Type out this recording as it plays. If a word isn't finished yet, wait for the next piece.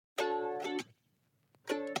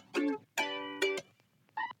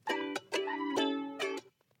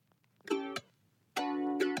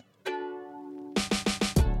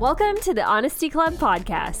Welcome to the Honesty Club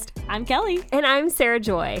podcast. I'm Kelly. And I'm Sarah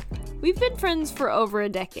Joy. We've been friends for over a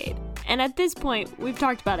decade, and at this point, we've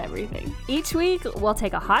talked about everything. Each week, we'll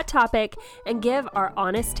take a hot topic and give our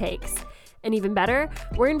honest takes. And even better,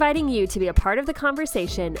 we're inviting you to be a part of the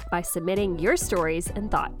conversation by submitting your stories and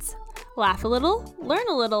thoughts. Laugh a little, learn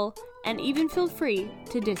a little, and even feel free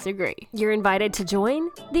to disagree. You're invited to join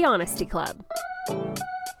the Honesty Club.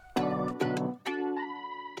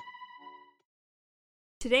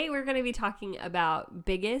 Today, we're going to be talking about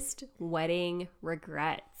biggest wedding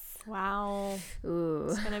regrets. Wow. Ooh.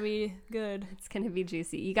 It's going to be good. It's going to be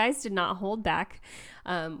juicy. You guys did not hold back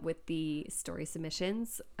with the story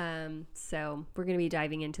submissions. So we're going to be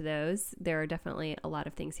diving into those. There are definitely a lot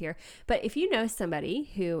of things here. But if you know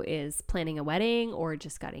somebody who is planning a wedding or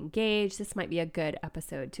just got engaged, this might be a good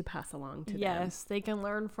episode to pass along to them. Yes, they can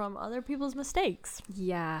learn from other people's mistakes.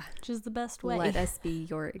 Yeah. Which is the best way. Let us be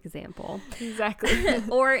your example. Exactly.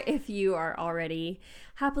 Or if you are already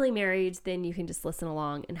happily married, then you can just listen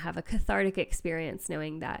along and have a cathartic experience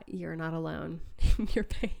knowing that you're not alone in your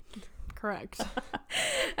pain. Correct.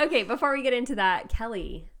 Okay, before we get into that,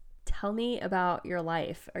 Kelly, tell me about your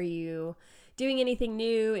life. Are you doing anything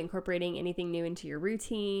new, incorporating anything new into your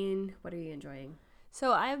routine? What are you enjoying?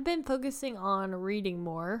 So I've been focusing on reading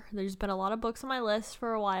more. There's been a lot of books on my list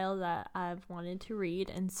for a while that I've wanted to read,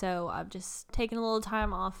 and so I've just taken a little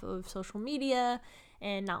time off of social media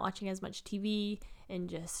and not watching as much TV and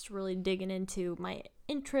just really digging into my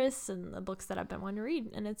interests and the books that I've been wanting to read,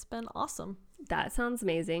 and it's been awesome. That sounds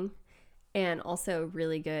amazing. And also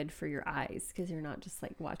really good for your eyes because you're not just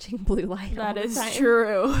like watching blue light all the time. That is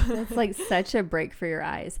true. That's like such a break for your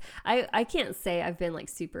eyes. I can't say I've been like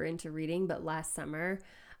super into reading, but last summer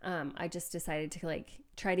I just decided to like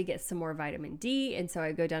try to get some more vitamin D. And so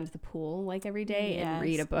I go down to the pool like every day and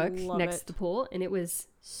read a book next to the pool. And it was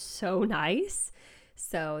so nice.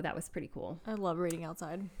 So that was pretty cool. I love reading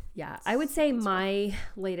outside. Yeah, I would say my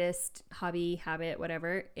latest hobby, habit,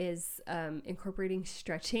 whatever, is incorporating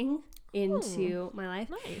stretching into my life.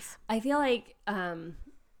 Nice. I feel like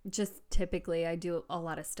just typically I do a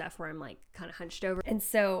lot of stuff where I'm like kind of hunched over. And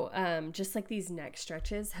so just like these neck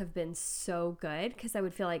stretches have been so good because I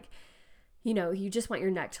would feel like, you know, you just want your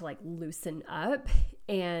neck to like loosen up.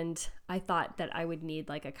 And I thought that I would need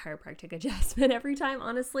like a chiropractic adjustment every time,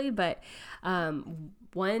 honestly. But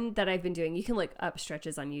one that I've been doing, you can look up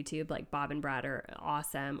stretches on YouTube, like Bob and Brad are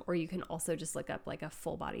awesome. Or you can also just look up like a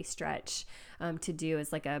full body stretch to do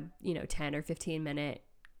as like a, 10 or 15 minute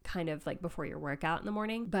kind of like before your workout in the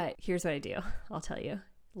morning. But here's what I do. I'll tell you.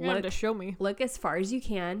 You have to show me. Look as far as you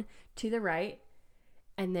can to the right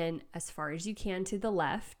and then as far as you can to the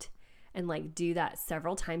left and like do that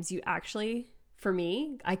several times. You actually... For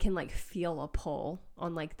me, I can like feel a pull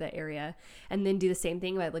on like the area and then do the same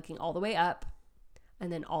thing by looking all the way up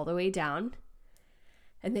and then all the way down.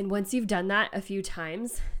 And then once you've done that a few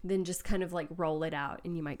times, then just kind of like roll it out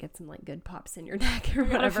and you might get some like good pops in your neck or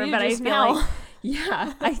whatever. But I feel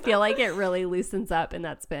like, I feel like it really loosens up and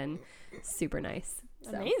that's been super nice.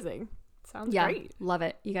 So. Amazing. Sounds great. Love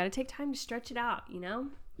it. You got to take time to stretch it out,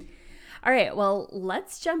 All right, well,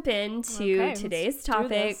 let's jump into today's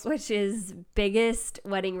topic, which is biggest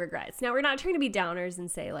wedding regrets. Now, we're not trying to be downers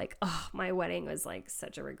and say like, oh, my wedding was like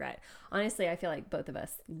such a regret. Honestly, I feel like both of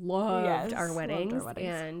us loved our weddings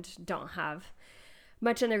and don't have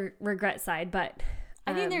much on the regret side, but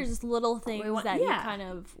I think there's just little things that you kind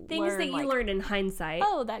of things learn, that you learned in hindsight.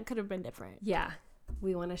 Oh, that could have been different. Yeah.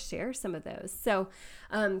 We want to share some of those. So,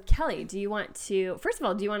 Kelly, do you want to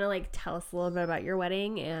like tell us a little bit about your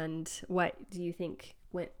wedding and what do you think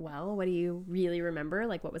went well? What do you really remember?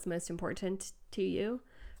 Like what was most important to you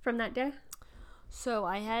from that day? So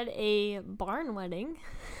I had a barn wedding,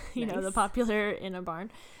 Nice. The popular in a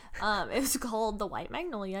barn. It was called the White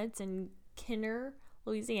Magnolia. It's in Kenner,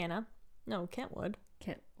 Louisiana. No, Kentwood.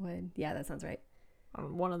 Kentwood. Yeah, that sounds right.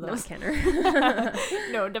 One of those. Not Kenner.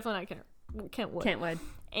 No, definitely not Kenner. Kentwood.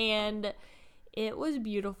 And it was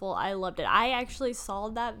beautiful. I loved it. I actually saw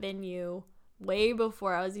that venue way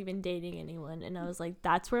before I was even dating anyone. And I was like,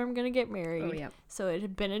 that's where I'm going to get married. Oh, yeah. So it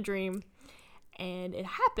had been a dream. And it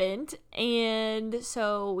happened. And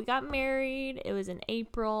so we got married. It was in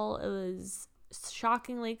April. It was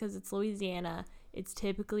shockingly, because it's Louisiana, it's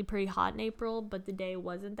typically pretty hot in April. But the day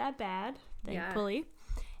wasn't that bad, thankfully. Yeah.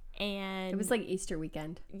 And it was like Easter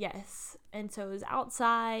weekend. Yes. And so it was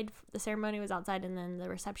outside. The ceremony was outside and then the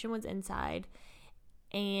reception was inside.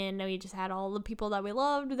 And we just had all the people that we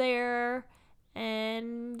loved there.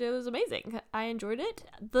 And it was amazing. I enjoyed it.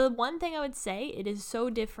 The one thing I would say, it is so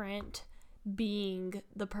different being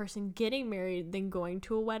the person getting married than going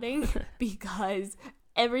to a wedding because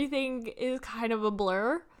everything is kind of a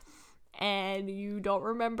blur. and you don't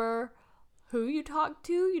remember who you talked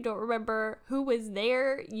to. You don't remember who was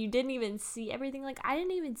there. You didn't even see everything. Like, I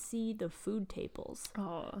didn't even see the food tables.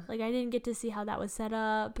 Oh. Like, I didn't get to see how that was set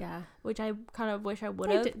up. Yeah. Which I kind of wish I would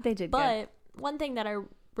have. They did But one thing that I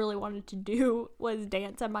really wanted to do was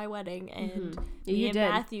dance at my wedding, and me and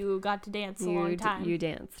Matthew got to dance a long time. You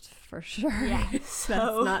danced for sure. Yeah. So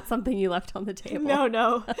that's not something you left on the table.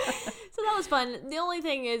 No. So that was fun. The only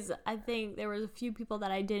thing is, I think there was a few people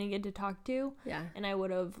that I didn't get to talk to. Yeah. And I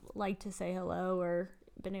would have liked to say hello or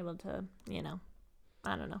been able to,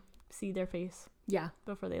 I don't know, see their face. Yeah.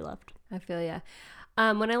 Before they left. I feel ya.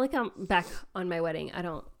 When I look back on my wedding,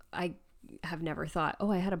 I have never thought,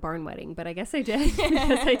 I had a barn wedding, but I guess I did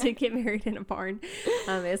because I did get married in a barn.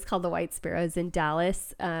 It's called the White Sparrows in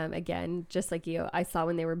Dallas. Again, just like you, I saw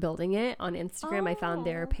when they were building it on Instagram. I found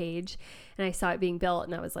their page and I saw it being built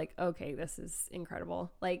and I was like, okay, this is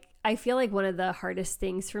incredible. Like, I feel like one of the hardest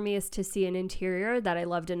things for me is to see an interior that I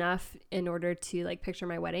loved enough in order to like picture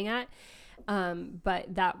my wedding at.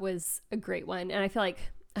 But that was a great one. And I feel like,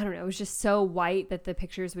 I don't know, it was just so white that the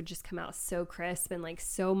pictures would just come out so crisp and like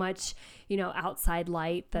so much, outside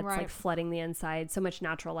light that's like flooding the inside, so much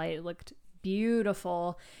natural light. It looked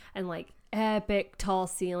beautiful and like epic tall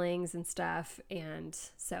ceilings and stuff. And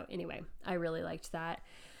so anyway, I really liked that.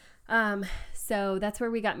 So that's where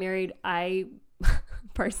we got married. I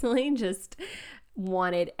personally just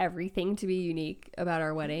wanted everything to be unique about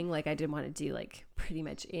our wedding. Like, I didn't want to do like pretty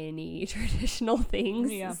much any traditional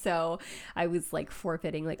things. Yeah. So I was like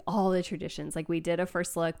forfeiting like all the traditions. Like, we did a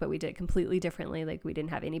first look, but we did it completely differently. Like, we didn't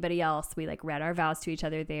have anybody else. We like read our vows to each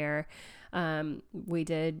other there. We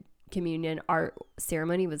did communion. Our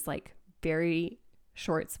ceremony was like very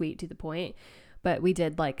short, sweet, to the point, but we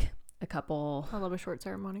did like I love a short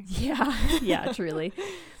ceremony. Yeah, truly.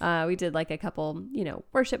 We did like a couple,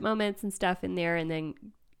 worship moments and stuff in there, and then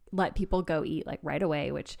let people go eat like right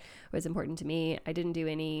away, which was important to me. I didn't do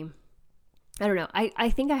any, I don't know. I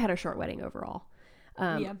think I had a short wedding overall.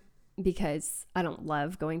 Because I don't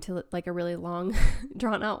love going to like a really long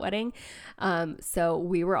drawn out wedding. So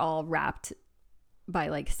we were all wrapped by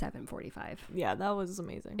like 7:45. Yeah, that was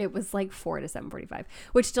amazing. It was like 4 to 7:45,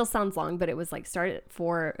 which still sounds long, but it was like started at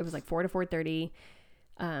 4. It was like 4 to 4:30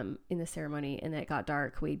 in the ceremony, and then it got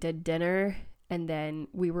dark. We did dinner, and then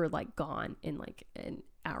we were like gone in like an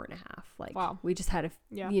hour and a half. Like, wow. We just had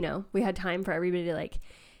we had time for everybody to like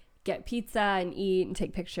get pizza and eat and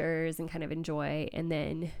take pictures and kind of enjoy. And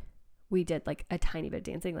then we did like a tiny bit of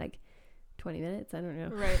dancing, like 20 minutes, I don't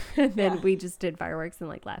know. Right. And then we just did fireworks and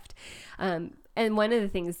like left. And one of the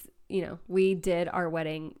things, we did our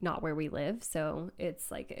wedding not where we live. So it's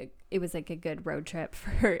like, it was like a good road trip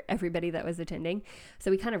for everybody that was attending.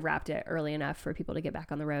 So we kind of wrapped it early enough for people to get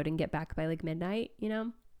back on the road and get back by like midnight,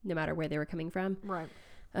 no matter where they were coming from. Right.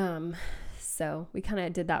 So we kind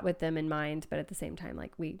of did that with them in mind, but at the same time,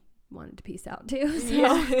 like, we wanted to peace out too. So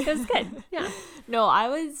it was good. Yeah. No, I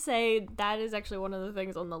would say that is actually one of the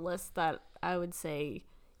things on the list that I would say,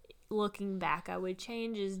 looking back, I would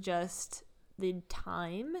change is just the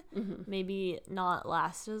time. Maybe not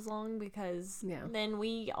last as long, because then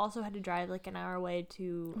we also had to drive like an hour away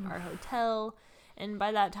to our hotel. And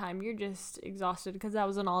by that time, you're just exhausted because that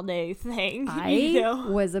was an all-day thing. I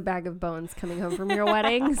was a bag of bones coming home from your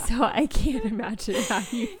wedding, so I can't imagine how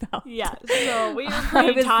you felt. Yeah, so we were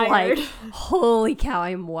pretty tired. Like, holy cow,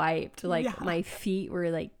 I'm wiped. Like, my feet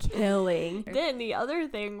were, like, killing. Then the other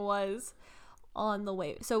thing was on the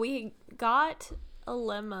way. So we got a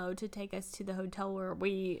limo to take us to the hotel where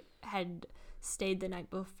we had stayed the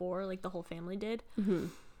night before, like the whole family did.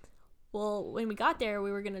 Well, when we got there,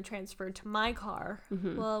 we were going to transfer to my car.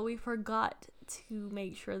 Well, we forgot to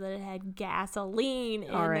make sure that it had gasoline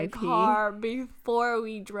in the car before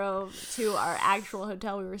we drove to our actual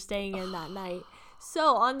hotel we were staying in that night.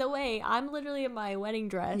 So on the way, I'm literally in my wedding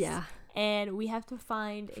dress. Yeah. And we have to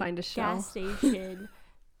find a gas station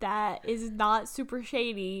that is not super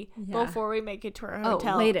shady before we make it to our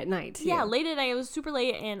hotel. Late at night too. Yeah, late at night. It was super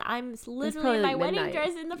late, and I'm literally in my wedding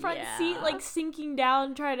dress in the front seat, like sinking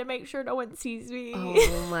down, trying to make sure no one sees me.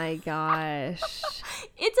 Oh my gosh.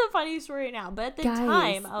 It's a funny story now, but at the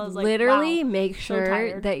time, I was like, literally wow, make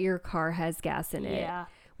sure so that your car has gas in it. Yeah.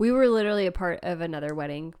 We were literally a part of another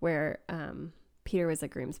wedding where Peter was a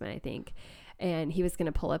groomsman, I think. And he was going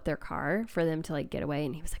to pull up their car for them to like get away.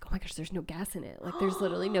 And he was like, oh my gosh, there's no gas in it. Like, there's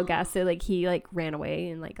literally no gas. So like, he like ran away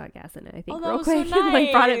and like got gas in it, I think, real quick. So nice. And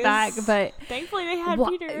like brought it back. But thankfully they had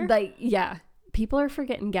Peter. Like, yeah. people are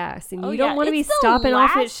forgetting gas, and Oh, you don't yeah. want to be It's the stopping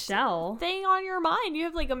off at last Shell. thing on your mind. You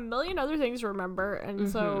have like a million other things to remember, and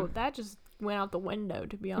so that just went out the window,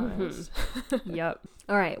 to be honest. Yep.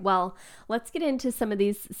 All right. Well, let's get into some of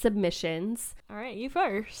these submissions. All right, you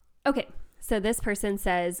first. Okay. So this person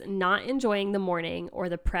says not enjoying the morning or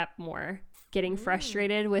the prep more, getting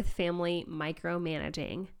frustrated with family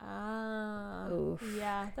micromanaging. Oof.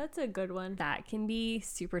 Yeah, that's a good one. That can be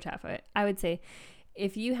super tough. I would say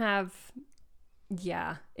if you have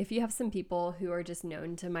some people who are just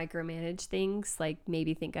known to micromanage things, like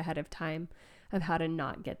maybe think ahead of time of how to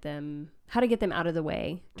get them out of the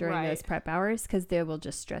way during those prep hours, because they will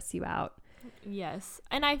just stress you out. Yes.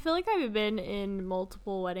 And I feel like I've been in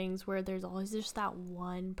multiple weddings where there's always just that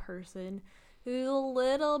one person who's a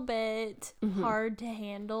little bit hard to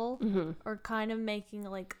handle or kind of making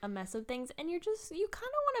like a mess of things. And you kind of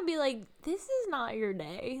want to be like, this is not your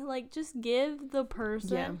day. Like, just give the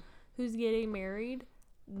person who's getting married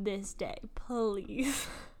this day, please.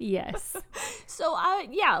 Yes. So,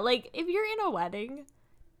 like if you're in a wedding,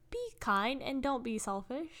 be kind and don't be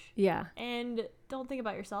selfish. Yeah. And don't think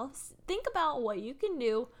about yourself. Think about what you can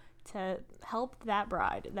do to help that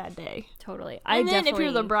bride that day. Totally. And then if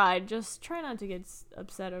you're the bride, just try not to get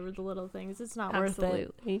upset over the little things. It's not worth it.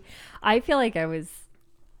 Absolutely. I feel like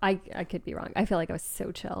I could be wrong. I feel like I was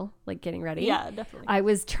so chill, like getting ready. Yeah, definitely. I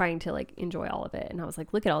was trying to like enjoy all of it, and I was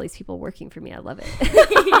like, look at all these people working for me. I love it.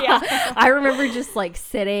 Yeah. I remember just like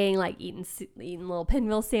sitting, like eating little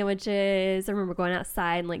pinwheel sandwiches. I remember going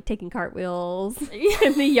outside and like taking cartwheels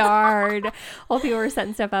in the yard while people were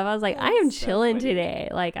setting stuff up. I was like, I am so chilling funny. today.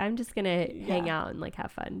 Like, I'm just gonna hang out and like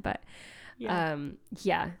have fun. But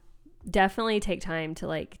definitely take time to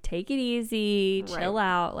like take it easy, chill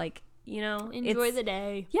out, like, you know, enjoy the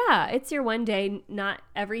day. Yeah, it's your one day. Not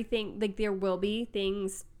everything, like there will be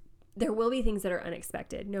things that are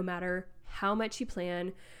unexpected, no matter how much you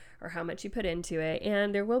plan or how much you put into it.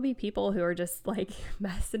 And there will be people who are just like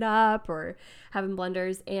messing up or having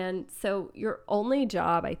blunders. And so your only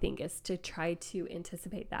job, I think, is to try to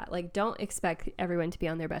anticipate that. Like, don't expect everyone to be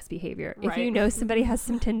on their best behavior. If you know somebody has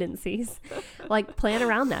some tendencies, like plan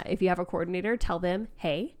around that. If you have a coordinator, tell them,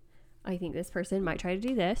 hey, I think this person might try to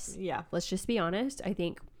do this. Yeah. Let's just be honest. I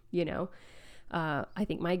think, I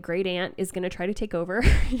think my great aunt is going to try to take over.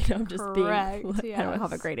 Just Correct. being, I don't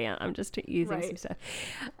have a great aunt. I'm just using some stuff.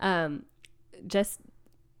 Just,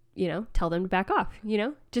 tell them to back off,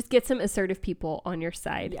 just get some assertive people on your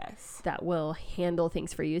side. Yes. That will handle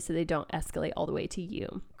things for you so they don't escalate all the way to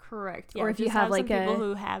you. Correct. Or if you have like some people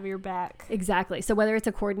who have your back. Exactly. So whether it's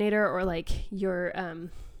a coordinator or like your,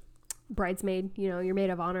 bridesmaid, your maid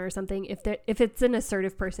of honor or something, if it's an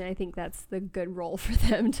assertive person, I think that's the good role for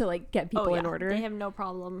them to like get people in order. They have no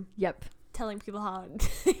problem telling people how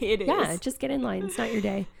it is. Yeah, just get in line. It's not your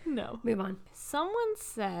day. No. Move on. Someone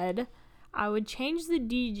said I would change the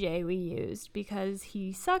DJ we used because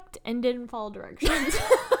he sucked and didn't follow directions.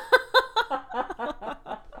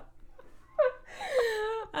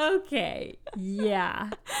 Okay. Yeah.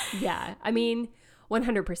 I mean,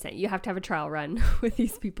 100%. You have to have a trial run with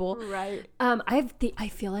these people. Right. I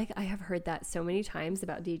feel like I have heard that so many times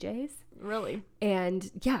about DJs. Really? And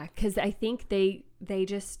yeah, because I think they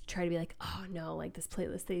just try to be like, oh no, like this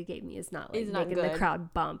playlist they gave me is not like making the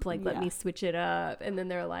crowd bump. Like, let me switch it up. And then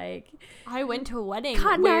they're like, I went to a wedding.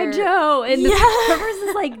 Cotton Eye Joe. And the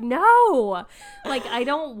person's like, no. Like, I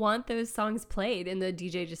don't want those songs played. And the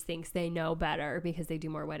DJ just thinks they know better because they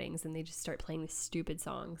do more weddings and they just start playing these stupid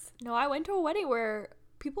songs. No, I went to a wedding where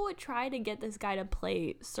people would try to get this guy to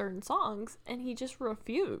play certain songs and he just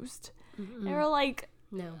refused. Mm-hmm. They were like,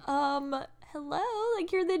 no. Hello,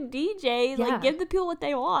 like you're the DJ. Yeah. Like, give the people what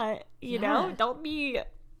they want. You know, don't be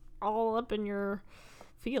all up in your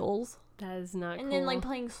feels. That is not cool. And then like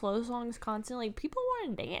playing slow songs constantly. Like, people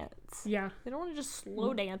want to dance. Yeah, they don't want to just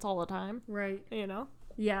slow dance all the time. Right.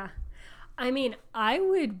 Yeah. I mean, I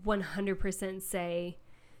would 100% say,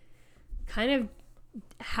 kind of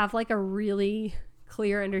have like a really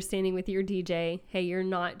clear understanding with your DJ. Hey, you're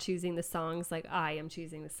not choosing the songs like I am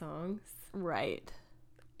choosing the songs. Right.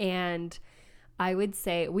 And I would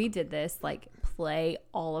say we did this, like play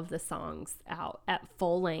all of the songs out at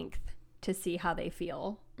full length to see how they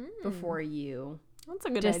feel before you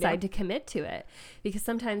decide to commit to it. Because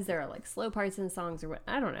sometimes there are like slow parts in the songs or what,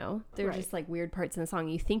 I don't know. They're just like weird parts in the song.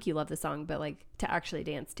 You think you love the song, but like to actually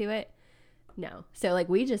dance to it, no. So like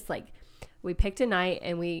we just like, we picked a night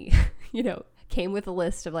and we, came with a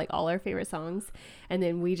list of like all our favorite songs, and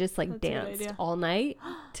then we just like danced all night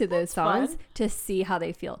to those songs to see how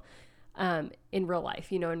they feel in real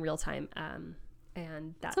life, in real time.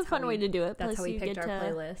 And that's It's a fun way to do it. That's Plus how we you picked get our to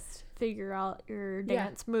playlist. figure out your Yeah.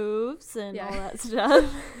 dance moves and Yeah. all that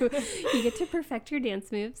stuff. You get to perfect your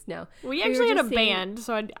dance moves. No. We were actually had a just saying- band,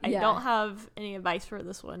 so I Yeah. don't have any advice for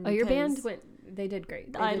this one. Oh, your band because went. They did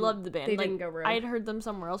great. I loved the band. They like, didn't go rogue. I had heard them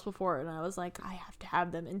somewhere else before, and I was like, I have to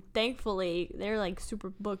have them. And thankfully, they're like super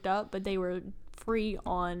booked up, but they were free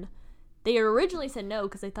on. They originally said no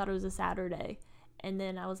because they thought it was a Saturday, and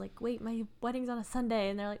then I was like, wait, my wedding's on a Sunday,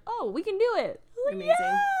 and they're like, oh, we can do it. I was like,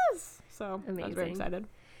 Amazing. Yes. So I was very Amazing. excited.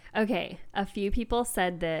 Okay, a few people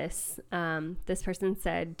said this. This person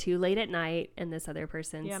said too late at night, and this other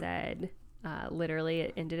person Yep. said literally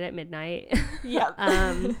it ended at midnight. Yep.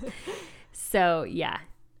 So yeah,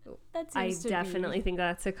 That I seems to definitely think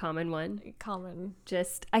that's a common one. be common,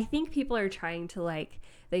 Just I think people are trying to like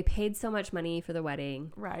they paid so much money for the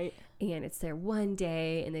wedding, right? and it's their one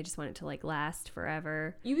day, and they just want it to like last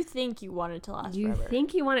forever. You think you want it to last You forever.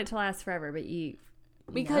 think you want it to last forever, but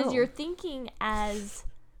Because no. you're thinking as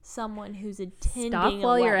someone who's attending Stop a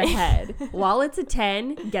while you're wedding. ahead. While it's a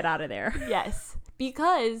 10, get out of there. Yes.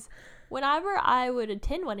 Because whenever I would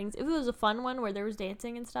attend weddings, if it was a fun one where there was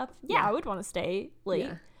dancing and stuff, yeah. I would want to stay late.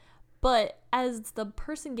 Yeah. But as the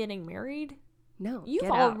person getting married, No, you've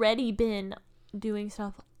get out. already been doing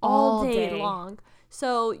stuff All all day day. long.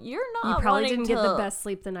 So you're not You probably wanting didn't get to the best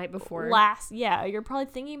sleep the night before. last. Yeah, you're probably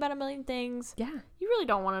thinking about a million things. Yeah. You really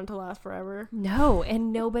don't want it to last forever. No,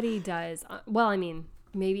 and nobody does. Well, I mean,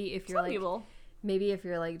 maybe if you're Some like people. maybe if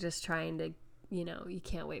you're like just trying to, you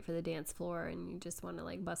can't wait for the dance floor and you just want to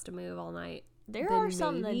like bust a move all night. There then are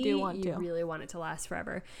some that maybe do want you to. really want it to last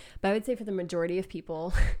forever. But I would say for the majority of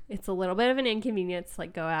people, it's a little bit of an inconvenience to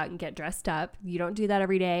like go out and get dressed up. You don't do that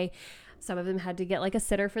every day. Some of them had to get like a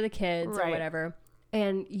sitter for the kids or Right. whatever.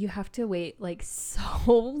 And you have to wait like so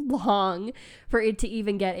long for it to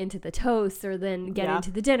even get into the toast or then get Yeah.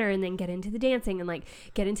 into the dinner and then get into the dancing and like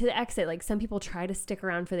get into the exit. Like some people try to stick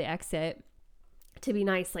around for the exit to be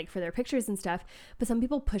nice, like for their pictures and stuff. But some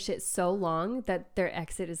people push it so long that their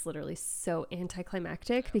exit is literally so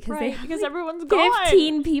anticlimactic because they Right, have because like everyone's gone.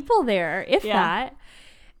 15 people there, if Yeah. that.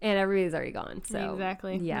 And everybody's already gone. So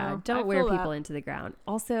Exactly. yeah, No, I don't wear feel people that. into the ground.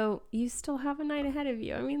 Also, you still have a night ahead of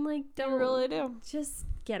you. I mean, like, You don't really do. just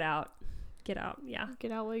get out. Get out. Yeah.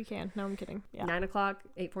 Get out while you can. No, I'm kidding. Yeah. 9:00,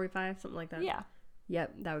 8:45, something like that. Yeah.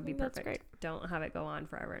 Yep, that would be That's perfect. great. Don't have it go on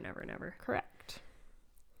forever and ever and ever. Correct.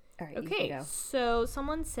 All right, you Okay. can go. So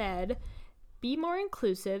someone said, be more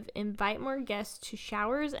inclusive, invite more guests to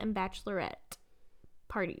showers and bachelorette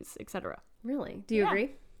parties, etc. Really? Do you Yeah.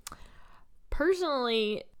 agree?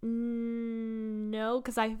 Personally, no,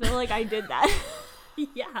 because I feel like I did that.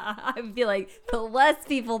 Yeah, I feel like the less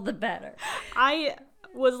people, the better. I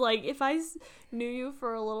was like, if I knew you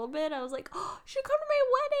for a little bit, I was like, oh, you should come to my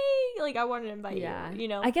wedding. Like, I wanted to invite Yeah. you, you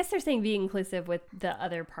know? I guess they're saying be inclusive with the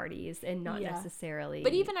other parties and not Yeah. necessarily.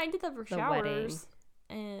 But even I did that for the showers,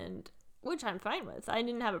 and which I'm fine with. I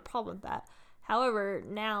didn't have a problem with that. However,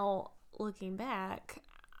 now looking back,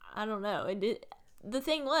 I don't know. The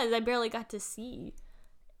thing was, I barely got to see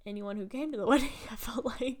anyone who came to the wedding. I felt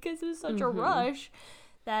like because it was such a rush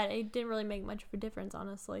that it didn't really make much of a difference,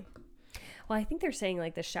 honestly. Well, I think they're saying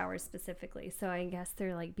like the showers specifically. So I guess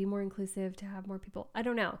they're like be more inclusive to have more people. I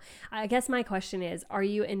don't know. I guess my question is, are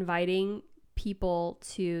you inviting people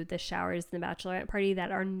to the showers and the bachelorette party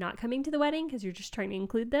that are not coming to the wedding because you're just trying to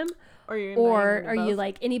include them? Or Or are you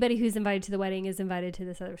like anybody who's invited to the wedding is invited to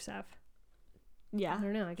this other stuff? Yeah, I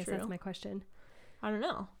don't know. I guess true. that's my question. I don't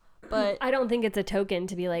know, but I don't think it's a token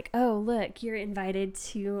to be like, oh, look, you're invited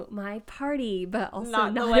to my party, but also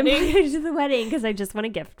Not not, the wedding. invited to the wedding because I just want a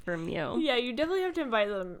gift from you. yeah, you definitely have to invite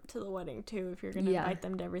them to the wedding too if you're gonna Yeah. invite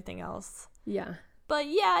them to everything else. Yeah. But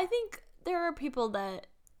yeah, I think there are people that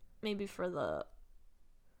maybe for the,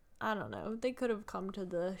 I don't know, they could have come to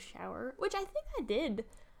the shower, which I think I did.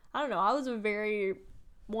 I don't know. I was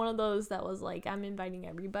one of those that was like, I'm inviting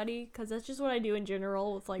everybody because that's just what I do in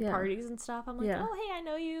general with like Yeah. parties and stuff. I'm like, Yeah. oh, hey, I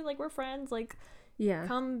know you. Like, we're friends. Like, Yeah.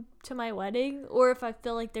 come to my wedding. Or if I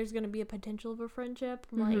feel like there's going to be a potential for friendship,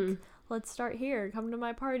 I'm like, let's start here. Come to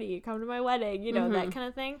my party. Come to my wedding. You know, that kind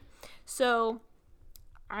of thing. So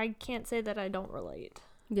I can't say that I don't relate.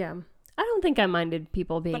 Yeah. I don't think I minded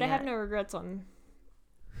people being But I have at- no regrets on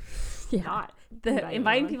yeah. not Inviting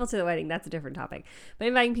anyone. people to the wedding, that's a different topic. But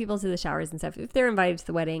inviting people to the showers and stuff, if they're invited to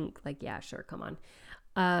the wedding, like, yeah, sure, come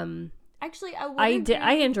on. Actually,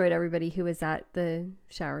 I enjoyed everybody who was at the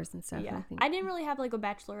showers and stuff. Yeah, I think. I didn't really have like a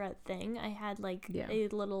bachelorette thing. I had like Yeah. a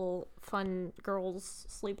little fun girls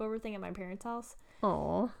sleepover thing at my parents' house.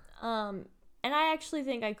 Aw. And I actually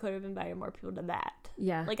think I could have invited more people to that.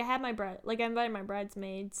 Yeah. Like I had I invited my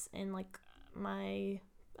bridesmaids and like my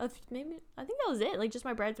maybe I think that was it. Like just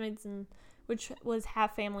my bridesmaids, and which was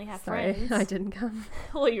half family, half Sorry, friends. I didn't come.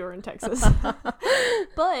 Well, you were in Texas.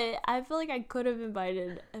 But I feel like I could have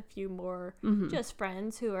invited a few more just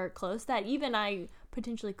friends who are close that even I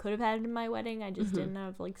potentially could have had in my wedding. I just didn't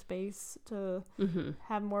have like space to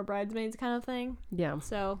have more bridesmaids kind of thing. Yeah.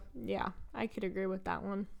 So, yeah, I could agree with that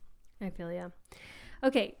one. I feel ya.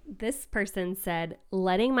 Okay, this person said,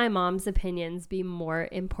 letting my mom's opinions be more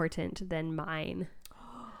important than mine.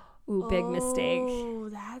 Ooh, big mistake. Oh,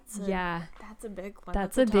 that's a big one.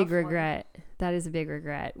 That's a big regret. That is a big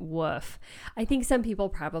regret. Woof. I think some people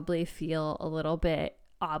probably feel a little bit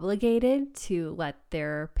obligated to let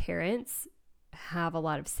their parents have a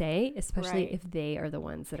lot of say, especially if they are the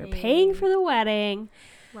ones that are paying for the wedding.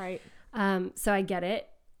 Right. So I get it.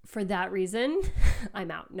 For that reason, I'm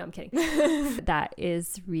out. No, I'm kidding. That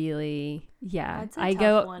is really, That's a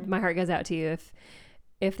tough one. My heart goes out to you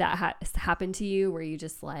if that has happened to you, where you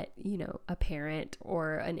just let, a parent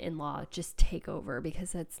or an in-law just take over,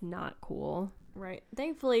 because that's not cool. Right.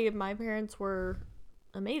 Thankfully, my parents were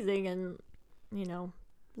amazing and,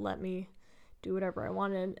 let me do whatever I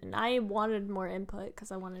wanted. And I wanted more input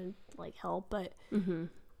because I wanted, help. But,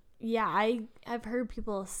 yeah, I've heard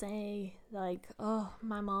people say, oh,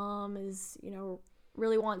 my mom is,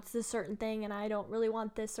 really wants this certain thing and I don't really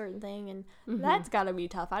want this certain thing, and that's gotta be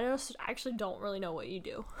tough. I actually don't really know what you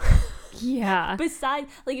do. Yeah. Besides,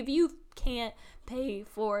 if you can't pay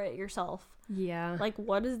for it yourself,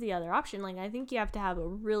 what is the other option? I think you have to have a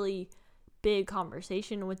really big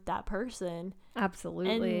conversation with that person.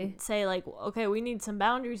 Absolutely. And say okay, we need some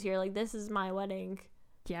boundaries here. This is my wedding.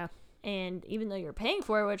 Yeah. And even though you're paying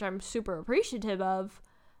for it, which I'm super appreciative of,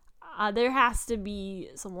 there has to be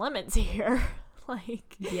some limits here.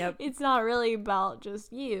 It's not really about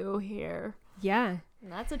just you here. Yeah.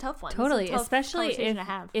 And that's a tough one. Totally. Tough Especially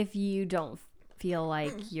if you don't feel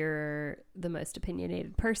like you're the most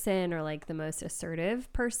opinionated person or the most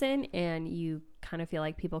assertive person, and you kind of feel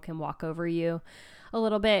like people can walk over you a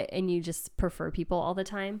little bit and you just prefer people all the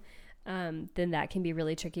time, then that can be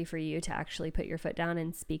really tricky for you to actually put your foot down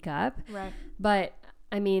and speak up. Right. But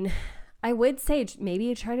I mean, I would say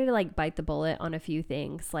maybe try to bite the bullet on a few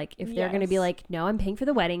things. If they're going to be no, I'm paying for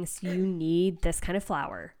the wedding, so you need this kind of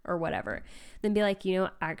flower or whatever, then be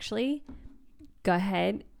actually go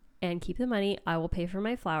ahead and keep the money. I will pay for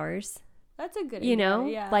my flowers. That's a good idea.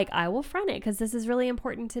 Yeah. I will front it because this is really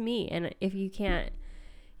important to me. And if you can't,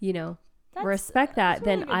 respect that,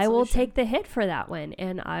 then I will take the hit for that one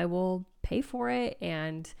and I will pay for it.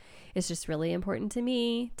 And it's just really important to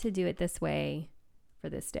me to do it this way for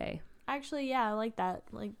this day. Actually, yeah, I like that.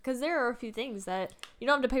 Because there are a few things that you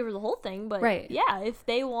don't have to pay for the whole thing, but yeah, if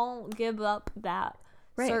they won't give up that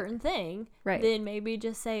certain thing, then maybe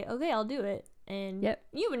just say, okay, I'll do it. And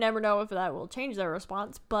you would never know if that will change their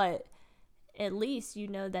response, but at least you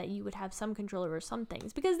know that you would have some control over some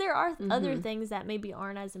things, because there are other things that maybe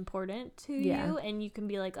aren't as important to you, and you can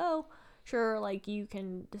be oh, sure, you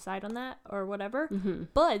can decide on that or whatever.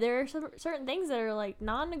 But there are some certain things that are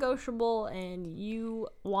non-negotiable, and you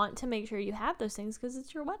want to make sure you have those things because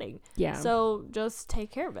it's your wedding. Yeah. So just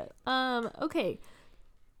take care of it. Okay.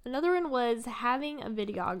 Another one was having a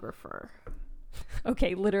videographer.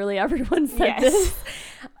 Okay, literally everyone said this.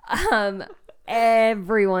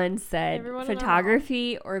 Everyone said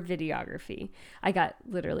photography or videography. I got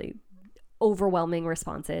literally overwhelming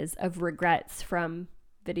responses of regrets from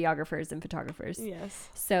videographers and photographers. Yes.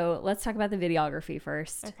 So let's talk about the videography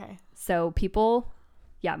first. Okay. So people,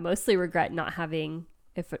 mostly regret not having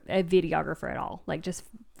a videographer at all, just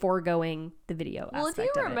foregoing the video aspect of it. Well,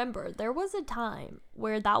 if you remember, there was a time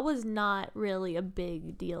where that was not really a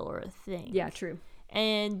big deal or a thing. Yeah, true.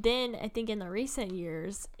 And then I think in the recent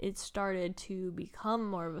years, it started to become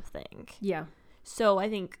more of a thing. Yeah. So I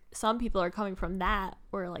think some people are coming from that,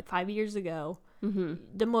 where 5 years ago,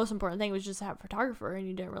 the most important thing was just to have a photographer, and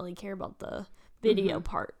you didn't really care about the video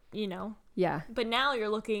part, Yeah. But now you're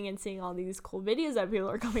looking and seeing all these cool videos that people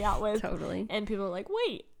are coming out with. Totally. And people are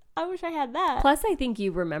wait, I wish I had that. Plus, I think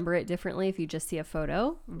you remember it differently if you just see a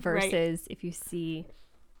photo versus if you see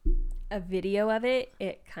a video of it,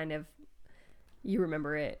 it kind of, you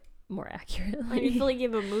remember it more accurately. You feel like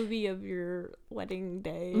you have a movie of your wedding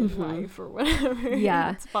day in life or whatever.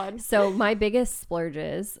 Yeah. It's fun. So my biggest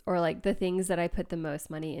splurges, or the things that I put the most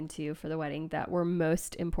money into for the wedding that were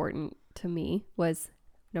most important to me, was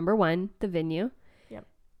number 1, the venue. Yep.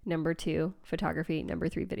 Number 2, photography. Number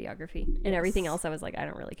 3, videography. Yes. And everything else I was I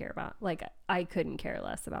don't really care about. I couldn't care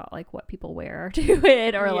less about what people wear to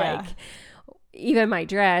it, or even my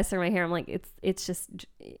dress or my hair. I'm it's just,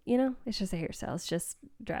 it's just a hairstyle. It's just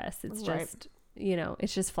dress. It's just, you know,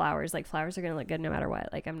 it's just flowers. Like flowers are going to look good no matter what.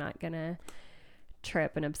 Like I'm not going to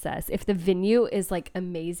trip and obsess. If the venue is like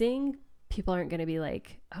amazing, people aren't going to be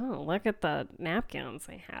like, oh, look at the napkins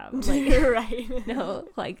I have. Like, right. no,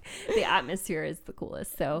 like the atmosphere is the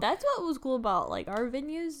coolest. So that's what was cool about like our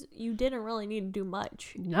venues. You didn't really need to do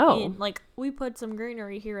much. No. And, like we put some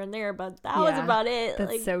greenery here and there, but that was about it.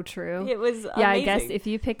 That's like, so true. It was yeah, amazing. I guess if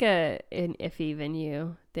you pick an iffy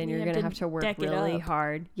venue, then you're going to have to work really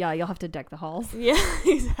hard. Yeah, you'll have to deck the halls. Yeah,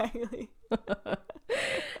 exactly.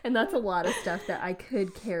 And that's a lot of stuff that I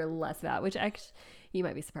could care less about, which actually you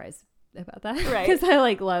might be surprised about that, right? Because I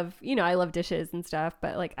like love, you know, I love dishes and stuff,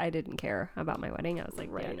 but like I didn't care about my wedding. I was like,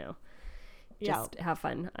 right. yeah, no, just have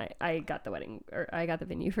fun. I got the wedding, or I got the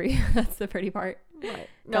venue for you. That's the pretty part. Right.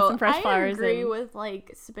 Got some fresh flowers. I agree with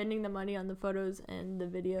like spending the money on the photos and the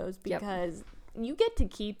videos because you get to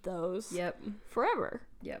keep those. Forever.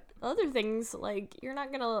 Other things like you're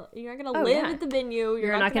not gonna live at the venue.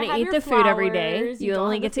 You're not gonna eat the food every day. You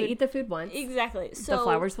only get to eat the food once. Exactly. So the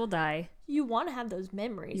flowers will die. You want to have those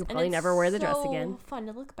memories. You'll probably never wear the dress again. Fun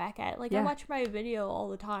to look back at. Like I watch my video all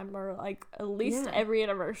the time, or like at least every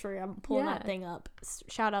anniversary, I'm pulling that thing up.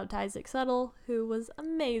 Shout out to Isaac Settle, who was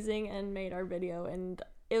amazing and made our video, and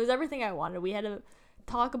it was everything I wanted. We had to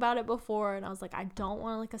talk about it before, and I was like, I don't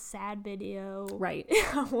want like a sad video. Right.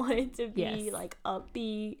 I want it to be like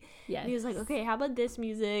upbeat. Yeah. And he was like, okay, how about this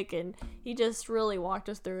music? And he just really walked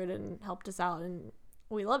us through it and helped us out, and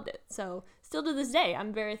we loved it. So still to this day,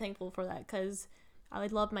 I'm very thankful for that, because I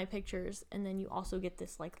would love my pictures, and then you also get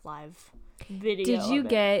this like live video. Did you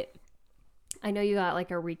get, I know you got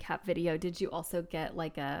like a recap video, did you also get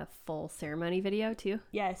like a full ceremony video too?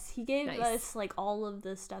 Yes, he gave us like all of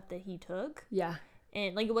the stuff that he took. Yeah.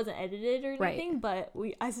 And like it wasn't edited or anything, but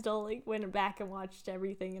I still like went back and watched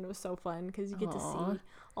everything, and it was so fun because you get to see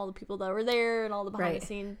all the people that were there and all the behind the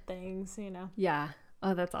scene things, you know. Yeah.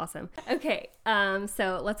 Oh, that's awesome. Okay,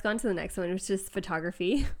 so let's go on to the next one, which is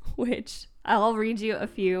photography, which I'll read you a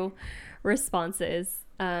few responses.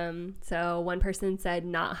 So one person said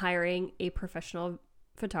not hiring a professional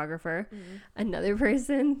photographer. Mm-hmm. Another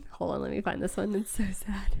person, hold on, let me find this one. It's so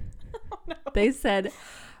sad. Oh, no. They said,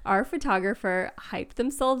 our photographer hyped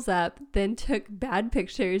themselves up, then took bad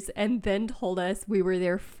pictures, and then told us we were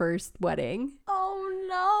their first wedding. Oh,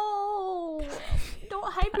 no.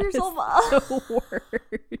 Don't hype yourself up. The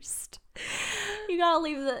worst. You gotta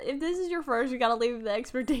leave if this is your first, you gotta leave the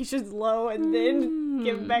expectations low and then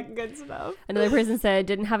give back good stuff. Another person said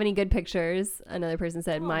didn't have any good pictures. Another person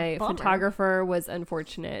said my photographer was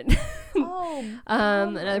unfortunate.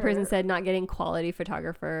 Another person said not getting quality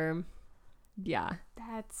photographer. Yeah.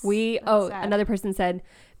 That's sad. Another person said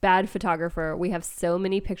bad photographer. We have so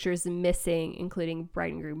many pictures missing, including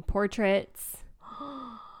bride and groom portraits.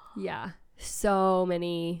 Yeah. So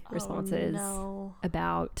many responses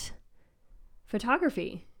about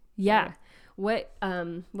photography. Yeah. What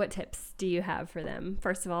tips do you have for them?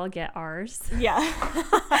 First of all, get ours. Yeah.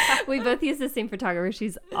 We both use the same photographer.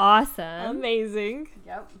 She's awesome. Amazing.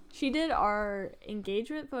 Yep. She did our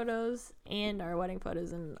engagement photos and our wedding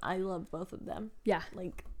photos, and I love both of them. Yeah.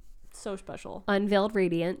 Like, so special. Unveiled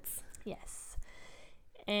Radiance. Yes.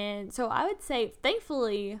 And so I would say,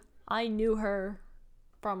 thankfully, I knew her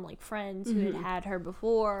from like friends who had her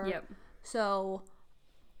before. Yep. So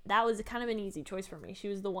that was kind of an easy choice for me. She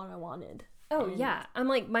was the one I wanted. Oh, yeah. I'm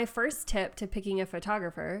like, my first tip to picking a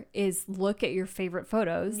photographer is look at your favorite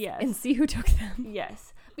photos and see who took them.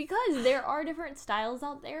 Yes. Because there are different styles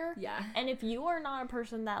out there. Yeah. And if you are not a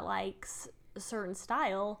person that likes a certain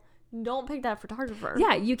style, don't pick that photographer.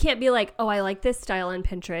 Yeah. You can't be like, oh, I like this style on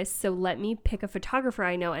Pinterest, so let me pick a photographer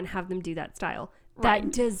I know and have them do that style.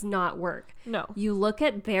 That does not work. No. You look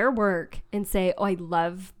at their work and say, oh, I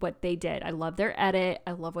love what they did. I love their edit.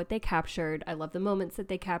 I love what they captured. I love the moments that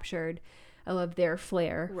they captured. I love their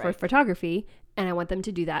flair for photography. And I want them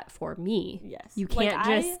to do that for me. Yes. You can't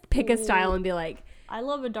just pick a style and be like, I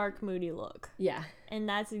love a dark, moody look. Yeah. And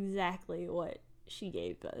that's exactly what she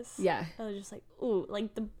gave us. Yeah. I was just like, ooh,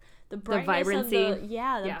 like the brightness, the vibrancy.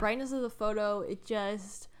 The brightness of the photo. It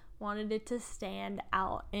just wanted it to stand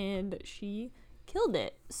out. And she killed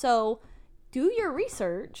it. So do your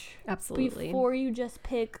research. Absolutely. Before you just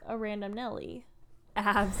pick a random Nelly.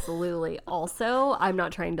 Absolutely. Also, I'm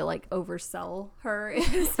not trying to like oversell her,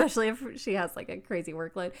 especially if she has like a crazy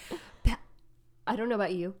workload. But I don't know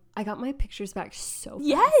about you. I got my pictures back so fast.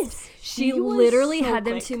 Yes. She literally had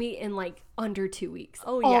them to me in like under 2 weeks.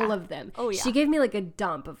 Oh, yeah. All of them. Oh, yeah. She gave me like a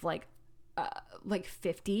dump of like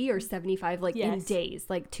 50 or 75 like in days,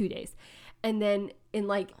 like 2 days. And then in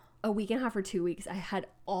like a week and a half or 2 weeks, I had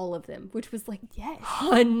all of them, which was like Yes.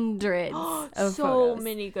 hundreds of so photos.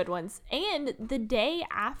 many good ones. And the day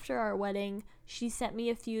after our wedding, she sent me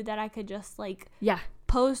a few that I could just like Yeah.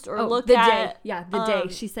 post or look the at. day. Yeah, the day.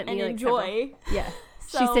 She sent me and like enjoy. several. Yeah.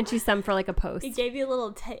 She So sent you some for like a post. it gave you a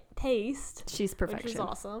little taste, She's which perfection. is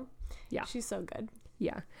awesome. Yeah. She's so good.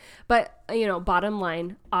 Yeah. But, bottom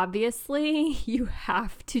line, obviously you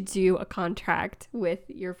have to do a contract with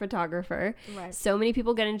your photographer. Right. So many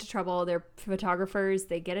people get into trouble. They're photographers,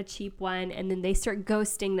 they get a cheap one, and then they start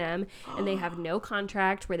ghosting them, and they have no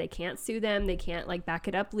contract where they can't sue them. They can't like back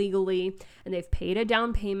it up legally, and they've paid a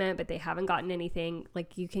down payment, but they haven't gotten anything.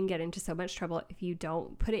 Like, you can get into so much trouble if you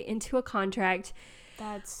don't put it into a contract.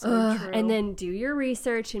 That's so true. And then do your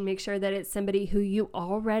research and make sure that it's somebody who you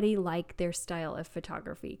already like their style of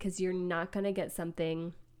photography, because you're not going to get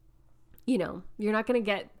something, you're not going to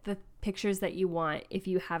get the pictures that you want if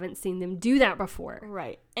you haven't seen them do that before.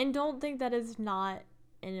 Right. And don't think that is not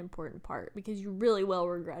an important part, because you really will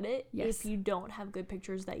regret it if you don't have good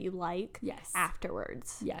pictures that you like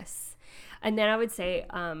afterwards. Yes. And then I would say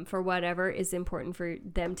for whatever is important for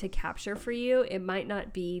them to capture for you, it might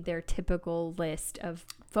not be their typical list of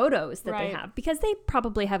photos that they have, because they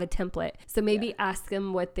probably have a template. So maybe ask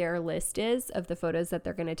them what their list is of the photos that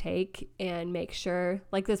they're going to take, and make sure,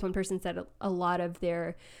 like this one person said, a lot of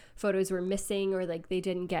their photos were missing, or like they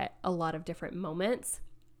didn't get a lot of different moments.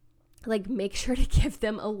 Like, make sure to give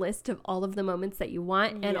them a list of all of the moments that you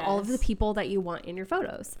want and all of the people that you want in your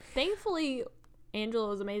photos. Thankfully, Angela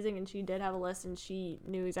was amazing, and she did have a list, and she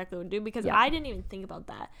knew exactly what to do, because I didn't even think about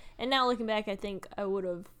that. And now looking back, I think I would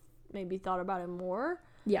have maybe thought about it more.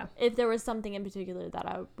 Yeah. If there was something in particular that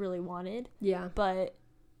I really wanted. Yeah. But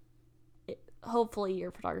hopefully your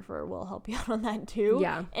photographer will help you out on that too.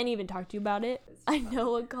 Yeah. And even talk to you about it. I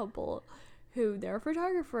know a couple who their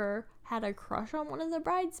photographer had a crush on one of the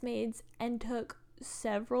bridesmaids and took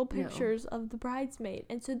several pictures of the bridesmaid.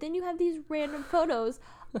 And so then you have these random photos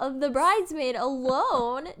of the bridesmaid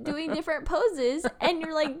alone doing different poses, and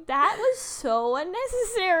you're like, that was so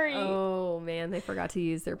unnecessary. Oh man, they forgot to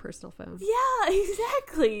use their personal phone. Yeah,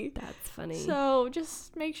 exactly. That's funny. So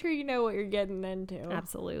just make sure you know what you're getting into.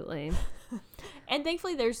 Absolutely. And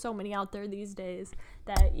thankfully there's so many out there these days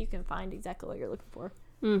that you can find exactly what you're looking for.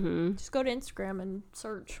 Mm-hmm. Just go to Instagram and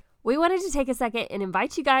search. We wanted to take a second and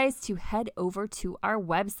invite you guys to head over to our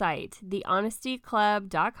website,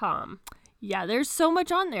 thehonestyclub.com. Yeah, there's so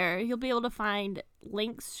much on there. You'll be able to find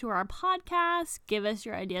links to our podcast, give us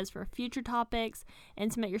your ideas for future topics,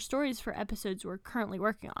 and submit your stories for episodes we're currently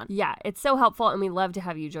working on. Yeah, it's so helpful, and we love to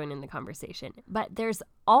have you join in the conversation. But there's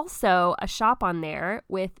also a shop on there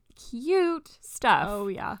with cute stuff. Oh,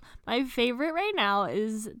 yeah. My favorite right now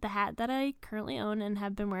is the hat that I currently own and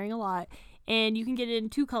have been wearing a lot. And you can get it in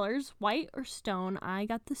 2 colors, white or stone. I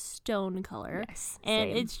got the stone color. Yes, and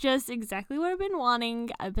same. it's just exactly what I've been wanting.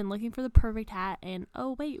 I've been looking for the perfect hat, and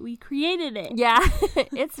oh wait, we created it. Yeah,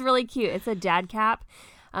 it's really cute. It's a dad cap.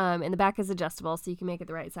 And the back is adjustable, so you can make it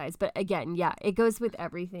the right size. But again, yeah, it goes with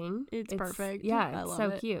everything. It's perfect. Yeah, it's so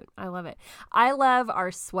it. cute. I love it. I love our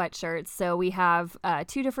sweatshirts. So we have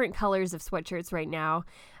 2 different colors of sweatshirts right now.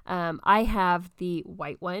 I have the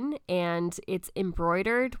white one, and it's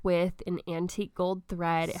embroidered with an antique gold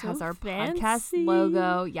thread. It has our podcast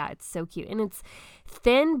logo. Yeah, it's so cute. And it's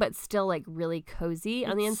thin, but still like really cozy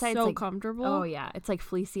on the inside. So it's like, comfortable. Oh, yeah. It's like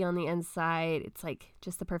fleecy on the inside. It's like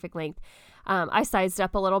just the perfect length. I sized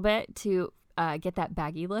up a little bit to get that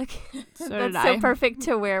baggy look. So That's did so I. perfect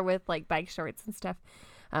to wear with like bike shorts and stuff.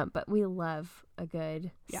 But we love a good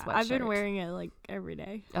Yeah, sweatshirt. I've been wearing it like every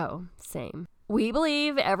day. Oh, same. We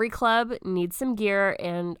believe every club needs some gear,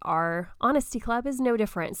 and our Honesty Club is no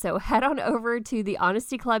different. So head on over to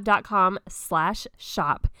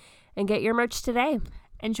thehonestyclub.com/shop and get your merch today.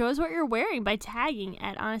 And show us what you're wearing by tagging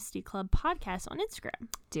at Honesty Club Podcast on Instagram.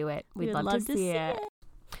 Do it. We'd We'd love to see it.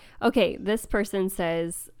 Okay, this person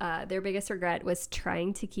says their biggest regret was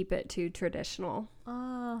trying to keep it too traditional.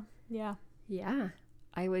 Yeah. Yeah,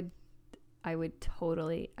 I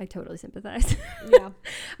totally sympathize. Yeah.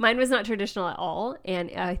 Mine was not traditional at all. And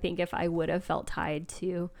I think if I would have felt tied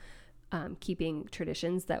to keeping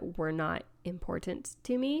traditions that were not important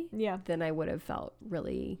to me, Yeah. then I would have felt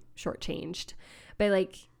really shortchanged. But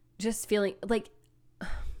like, just feeling like,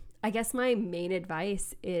 I guess my main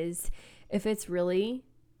advice is, if it's really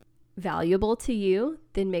valuable to you,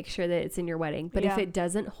 then make sure that it's in your wedding. But if it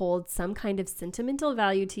doesn't hold some kind of sentimental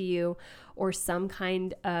value to you, or some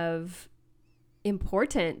kind of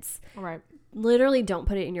importance, Right. literally don't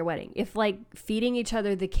put it in your wedding. If like feeding each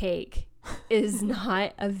other the cake is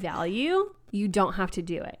not a value, you don't have to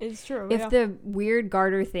do it. It's true. If the weird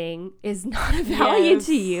garter thing is not of value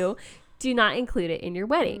to you, do not include it in your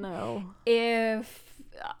wedding. No. If,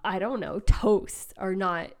 I don't know, toasts are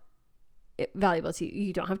not valuable to you,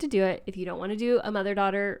 you don't have to do it. If you don't want to do a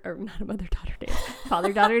mother-daughter, or not a mother-daughter dance,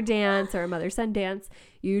 father-daughter dance or a mother-son dance,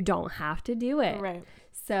 you don't have to do it. Right.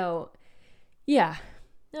 So, yeah.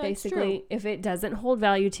 No, Basically, if it doesn't hold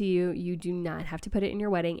value to you, you do not have to put it in your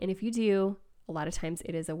wedding. And if you do, a lot of times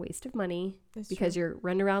it is a waste of money because you're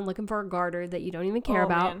running around looking for a garter that you don't even care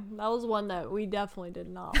about. Man. That was one that we definitely did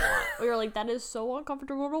not want. We were like, that is so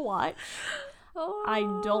uncomfortable to watch. Oh, I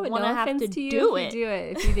don't want to have to do it.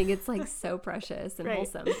 If you think it's like so precious and Right.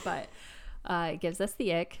 wholesome, but it gives us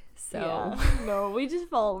the ick. So Yeah. No, we just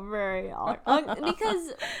felt very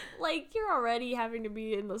because like you're already having to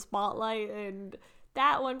be in the spotlight, and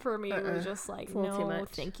that one for me was just like, no,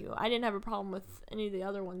 thank you. I didn't have a problem with any of the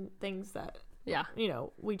other things that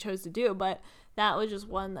we chose to do, but that was just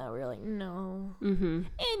one that we were like, no. Mm-hmm.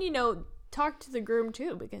 And talk to the groom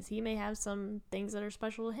too, because he may have some things that are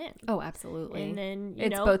special to him. Oh, absolutely. And then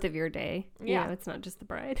it's both of your day. Yeah, it's not just the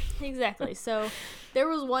bride. Exactly. So there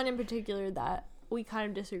was one in particular that we kind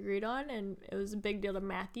of disagreed on, and it was a big deal to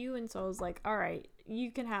Matthew, and so I was like, all right,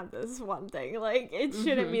 you can have this one thing. Like, it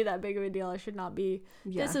shouldn't be that big of a deal. I should not be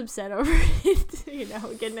this upset over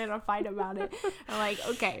it, getting in a fight about it. I'm like,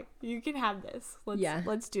 okay, you can have this.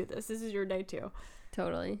 Let's do this. This is your day too.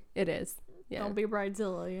 Totally. It is. Yeah. Don't be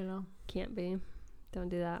bridezilla, Can't be. Don't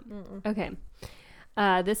do that. Mm-mm. Okay.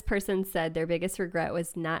 This person said their biggest regret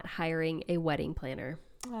was not hiring a wedding planner.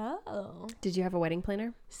 Oh. Did you have a wedding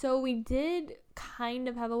planner? So we did kind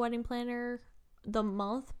of have a wedding planner the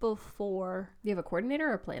month before. Do you have a coordinator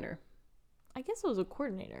or a planner? I guess it was a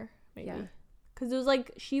coordinator, maybe. Yeah. Because it was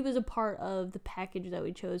like she was a part of the package that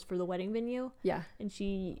we chose for the wedding venue. Yeah. And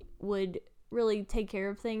she would really take care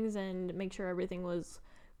of things and make sure everything was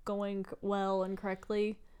going well and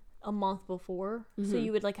correctly a month before. So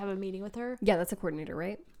you would like have a meeting with her. Yeah, that's a coordinator,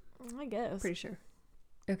 right? I guess. Pretty sure.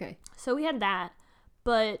 Okay. So we had that,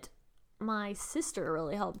 but my sister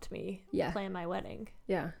really helped me Yeah. plan my wedding.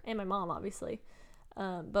 Yeah. And my mom, obviously.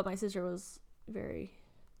 But my sister was very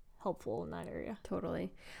helpful in that area.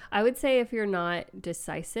 Totally. I would say if you're not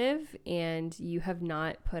decisive and you have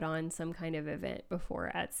not put on some kind of event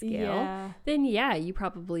before at scale, then you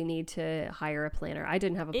probably need to hire a planner. I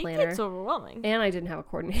didn't have a planner. It gets overwhelming. And I didn't have a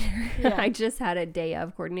coordinator. Yeah. I just had a day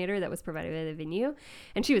of coordinator that was provided by the venue.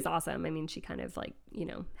 And she was awesome. I mean, she kind of like,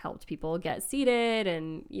 helped people get seated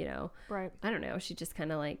and, Right. I don't know. She just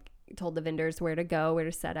kind of like told the vendors where to go, where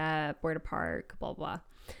to set up, where to park, blah, blah.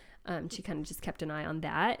 She kind of just kept an eye on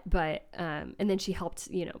that, but and then she helped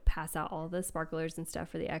pass out all the sparklers and stuff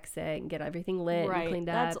for the exit and get everything lit and cleaned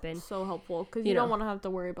That's up. And so helpful because you don't want to have to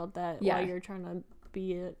worry about that Yeah. while you're trying to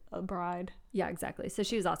be a bride. Yeah, exactly. So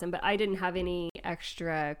she was awesome, but I didn't have any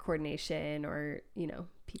extra coordination or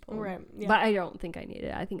people. Right. Yeah. But I don't think I needed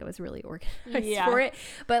it. I think I was really organized Yeah. for it.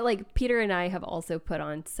 But like Peter and I have also put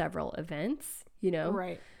on several events.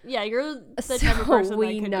 Right. Yeah, you're the So type of person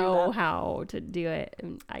we that could know do that. how to do it,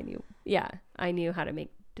 and I knew how to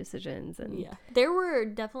make decisions and There were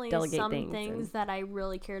definitely delegate some things things and- that I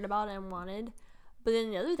really cared about and wanted, but then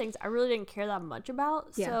the other things I really didn't care that much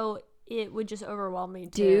about. Yeah. So it would just overwhelm me to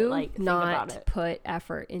do think about not it. put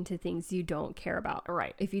effort into things you don't care about.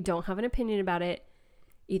 Right. If you don't have an opinion about it,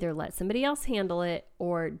 either let somebody else handle it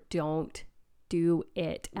or don't do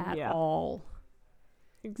it at all.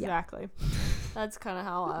 Exactly. That's kind of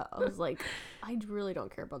how I was like, I really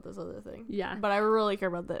don't care about this other thing. Yeah. But I really care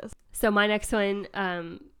about this. So my next one,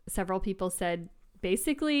 several people said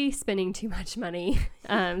basically spending too much money.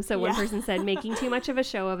 So one person said making too much of a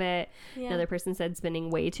show of it. Yeah. Another person said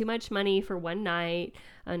spending way too much money for one night.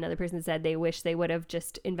 Another person said they wish they would have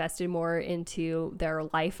just invested more into their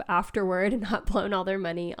life afterward and not blown all their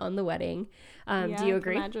money on the wedding. Do you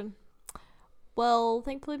agree? I can imagine. Well,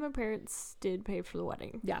 thankfully my parents did pay for the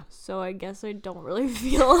wedding. Yeah. So I guess I don't really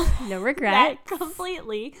feel No regret. that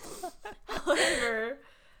completely. However,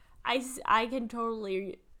 I can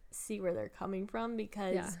totally see where they're coming from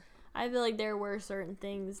because I feel like there were certain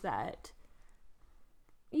things that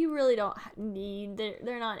you really don't need.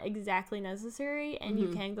 They're not exactly necessary, and you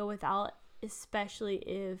can go without, especially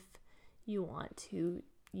if you want to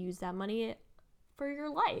use that money for your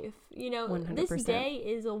life. 100%. This day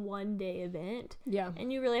is a one-day event. Yeah.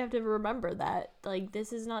 And you really have to remember that, like,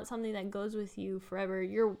 this is not something that goes with you forever.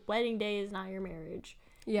 Your wedding day is not your marriage.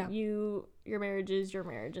 Yeah. Your marriage is your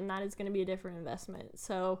marriage, and that is going to be a different investment.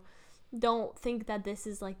 So don't think that this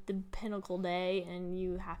is like the pinnacle day and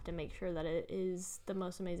you have to make sure that it is the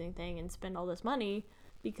most amazing thing and spend all this money,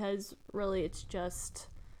 because really it's just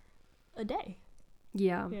a day,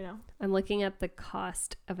 Yeah. you know? I'm looking up the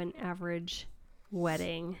cost of an average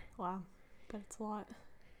wedding. Wow. But it's a lot.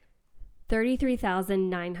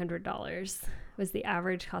 $33,900 was the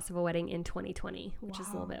average cost of a wedding in 2020, which is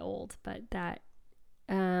a little Wow. bit old, but that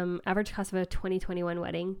average cost of a 2021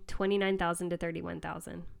 wedding, $29,000 to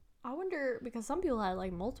 $31,000. I wonder, because some people had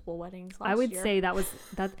like multiple weddings last I would year. say that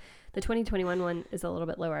the 2021 one is a little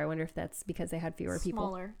bit lower. I wonder if that's because they had fewer people.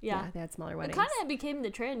 Smaller. Yeah. They had smaller It weddings. kind of became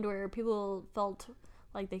the trend where people felt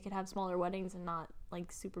like they could have smaller weddings and not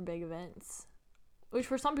like super big events. Which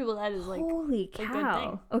for some people that is like Holy good cow.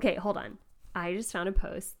 thing. Okay, hold on. I just found a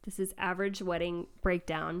post. This is average wedding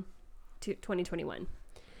breakdown to 2021.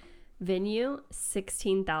 Venue,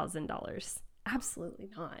 $16,000. Absolutely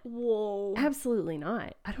not. whoa. Absolutely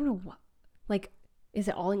not. I don't know what. Like, is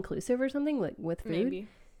it all inclusive or something? Like with food?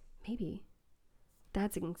 Maybe.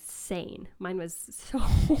 That's insane. Mine was so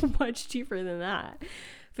much cheaper than that.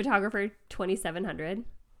 Photographer, $2,700.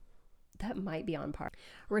 That might be on par.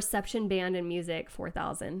 Reception, band, and music,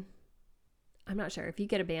 $4,000. I'm not sure. If you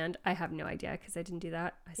get a band, I have no idea because I didn't do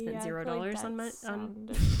that. I spent $0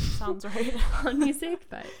 Sounds right. on music,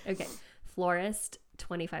 but okay. Florist,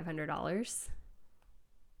 $2,500.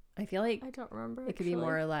 I feel like I don't remember. it could be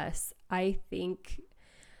more or less. I think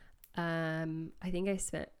I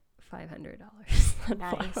spent $500 on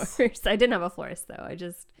Nice. flowers. I didn't have a florist though. I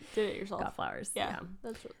just Did it yourself. got flowers. Yeah.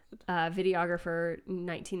 That's really good. Videographer,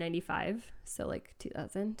 $1,995, so like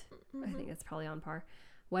 2,000. I think that's probably on par.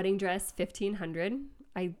 Wedding dress, $1,500.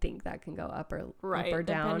 I think that can go up or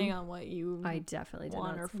down. Depending on what you I definitely did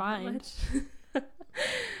want not or spend find. that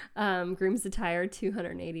much. Groom's attire,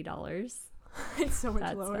 $280. It's so much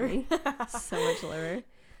That's lower. funny. So much lower.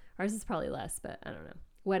 Ours is probably less, but I don't know.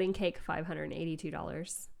 Wedding cake,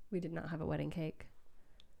 $582. We did not have a wedding cake.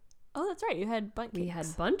 Oh, that's right. You had bundt cakes. We had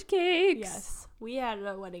bundt cakes. Yes. We had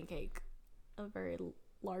a wedding cake. A very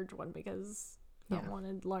large one because I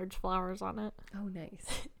wanted large flowers on it. Oh, nice.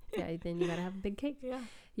 Yeah, then you gotta have a big cake. Yeah.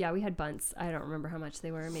 Yeah, we had bunts. I don't remember how much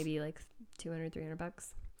they were. Maybe like $200,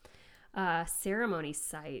 $300. Ceremony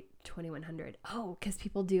site, $2,100. Oh, because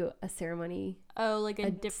people do a ceremony. Oh, like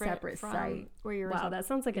a different separate from site. where you're. Wow, that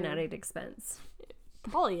sounds like an added expense.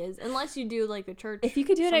 Probably is, unless you do like a church. If you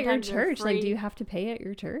could do it at your sometimes they're church, like, do free. you have to pay at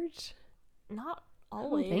your church? Not I don't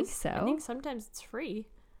always. think so. I think sometimes it's free.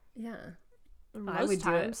 Yeah. Most I would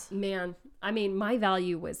times. do it. Man, I mean, my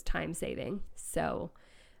value was time saving, so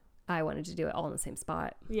I wanted to do it all in the same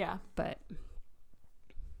spot. Yeah. But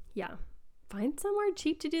yeah, find somewhere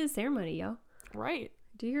cheap to do the ceremony, yo. Right.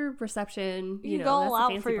 Do your reception. You know, go that's all the out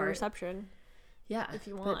fancy for your part. reception. Yeah, if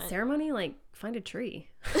you But want. ceremony, like, find a tree.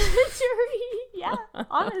 Yeah,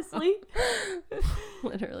 honestly.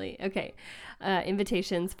 Literally. Okay.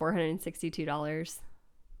 Invitations, $462.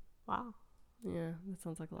 Wow. Yeah, that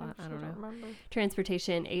sounds like a lot. I don't know. Remember.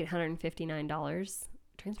 Transportation, $859.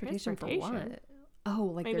 Transportation for what?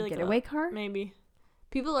 Oh, like Maybe their like getaway car? Maybe.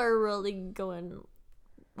 People are really going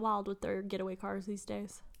wild with their getaway cars these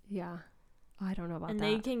days. Yeah. I don't know about And that.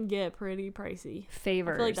 they can get pretty pricey.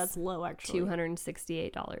 Favors. I feel like that's low, actually.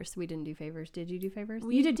 $268. We didn't do favors. Did you do favors?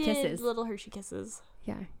 We You did kisses. Little Hershey Kisses.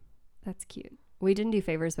 Yeah. That's cute. We didn't do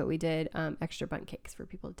favors, but we did extra bundt cakes for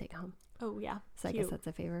people to take home. Oh, yeah. So I Cute. guess that's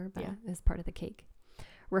a favor, but Yeah. it's part of the cake.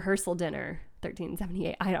 Rehearsal dinner,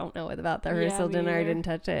 $13.78. I don't know about the rehearsal me dinner. I either. didn't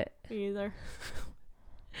touch it. Me either.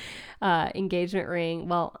 Engagement ring.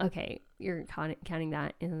 Well, okay. You're counting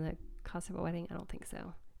that in the cost of a wedding? I don't think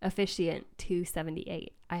so. Officiant, $278.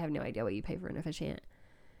 I have no idea what you pay for an officiant.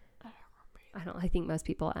 I think most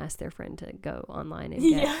people ask their friend to go online and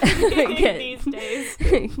get These days.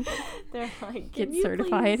 They're like, get "Can you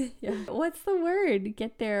certified. please?" Yeah. What's the word?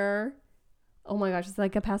 Get their. Oh my gosh, it's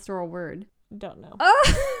like a pastoral word. Don't know.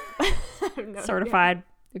 Oh! I have no Certified.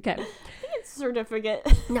 Okay. idea. I think it's a certificate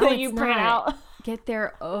No, that it's you print not. out. Get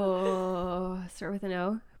their start with an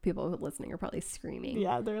O. People listening are probably screaming.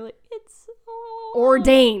 Yeah, they're like, it's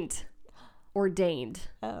Ordained.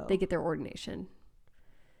 Oh. They get their ordination.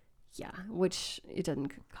 Yeah, which it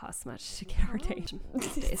doesn't cost much to get ordained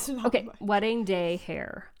these days. It's not Okay, much. wedding day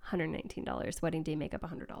hair, $119. Wedding day makeup,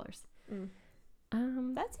 $100.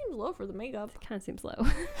 That seems low for the makeup. Kind of seems low.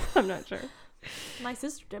 I'm not sure. My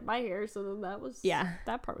sister did my hair, so then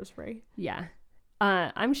that part was free. Yeah.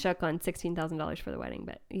 I'm shook on $16,000 for the wedding,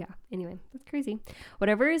 but yeah, anyway, that's crazy.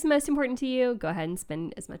 Whatever is most important to you, go ahead and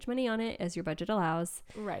spend as much money on it as your budget allows.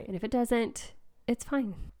 Right. And if it doesn't, it's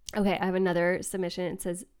fine. Okay, I have another submission. It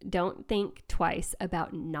says, don't think twice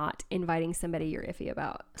about not inviting somebody you're iffy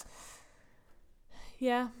about.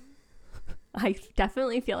 Yeah. I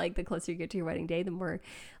definitely feel like the closer you get to your wedding day, the more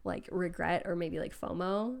like regret or maybe like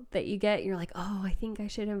FOMO that you get. You're like, oh, I think I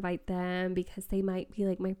should invite them because they might be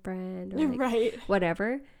like my friend or like right.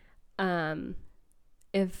 whatever.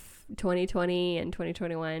 If 2020 and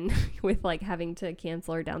 2021 with like having to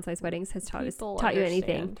cancel or downsize weddings has taught you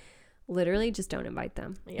anything, literally just don't invite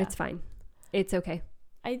them. Yeah. It's fine. It's okay.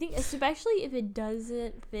 I think especially if it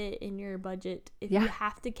doesn't fit in your budget, if you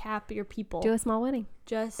have to cap your people, do a small wedding.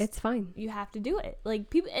 It's fine. You have to do it.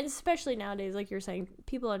 Like people, and especially nowadays, like you're saying,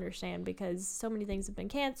 people understand because so many things have been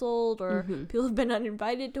canceled or people have been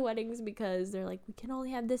uninvited to weddings because they're like, we can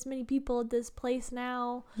only have this many people at this place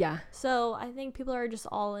now. Yeah. So I think people are just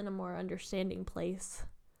all in a more understanding place.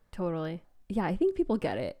 Totally. Yeah, I think people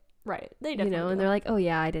get it. Right. They definitely and they're like, oh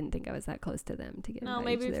yeah, I didn't think I was that close to them to get invited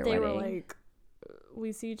maybe to their if they wedding. were like,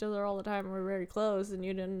 we see each other all the time, we're very close, and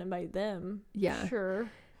you didn't invite them. Yeah, sure.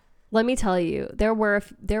 Let me tell you, there were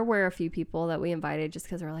a few people that we invited just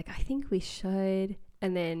because we're like, I think we should,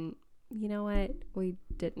 and then you know what, we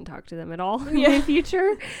didn't talk to them at all in the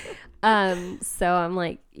future. So I'm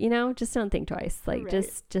like, just don't think twice. Like,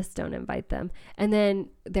 just don't invite them. And then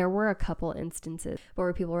there were a couple instances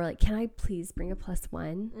where people were like, can I please bring a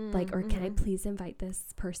 +1? Like, or can I please invite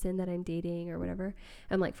this person that I'm dating or whatever?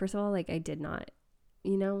 I'm like, first of all, like, I did not,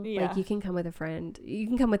 like, you can come with a friend. You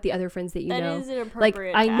can come with the other friends that you know. That is an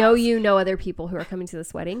appropriate I know you know other people who are coming to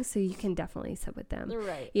this wedding, so you can definitely sit with them.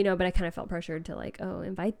 Right. But I kind of felt pressured to like, oh,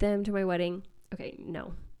 invite them to my wedding. Okay,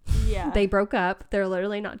 no. Yeah. They broke up. They're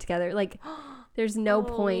literally not together. Like, there's no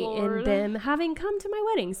point Lord. in them having come to my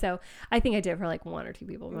wedding. So I think I did it for like 1 or 2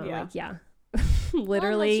 people. But I'm like, yeah.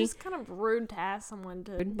 Literally. Well, it's just kind of rude to ask someone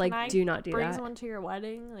to like, do not do bring that. someone to your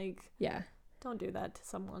wedding. Like, yeah. Don't do that to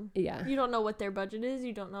someone. Yeah. You don't know what their budget is.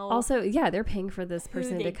 You don't know. Also, yeah, they're paying for this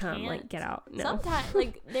person to come. Like, get out. No. Sometimes,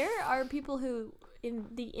 like, there are people who, in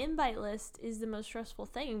the invite list is the most stressful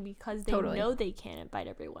thing because they know they can't invite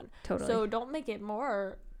everyone. Totally. So don't make it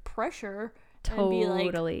more pressure. Totally.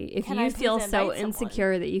 And be like, if you feel so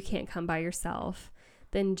insecure that you can't come by yourself,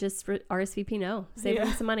 then just RSVP no. Save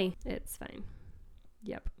them some money. It's fine.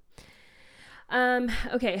 Yep.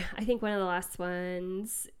 Okay, I think one of the last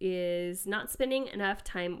ones is not spending enough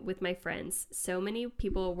time with my friends. So many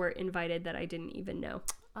people were invited that I didn't even know.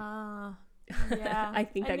 Yeah. I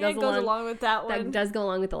think that goes along with that one. That does go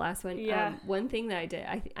along with the last one. Yeah. One thing that I did,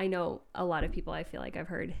 I know a lot of people, I feel like I've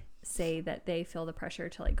heard say that they feel the pressure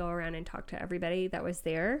to like go around and talk to everybody that was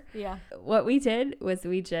there. Yeah. What we did was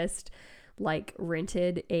we just like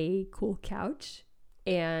rented a cool couch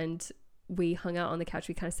and we hung out on the couch.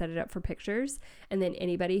 We kind of set it up for pictures, and then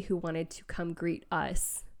anybody who wanted to come greet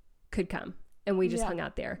us could come, and we just hung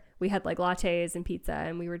out there. We had like lattes and pizza,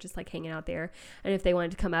 and we were just like hanging out there. And if they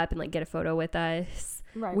wanted to come up and like get a photo with us,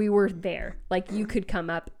 we were there. Like, you could come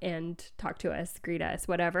up and talk to us, greet us,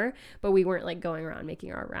 whatever, but we weren't like going around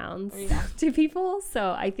making our rounds to people.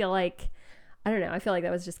 So I feel like, I don't know, I feel like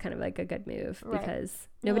that was just kind of like a good move because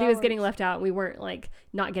nobody was getting left out. We weren't like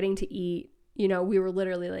not getting to eat. We were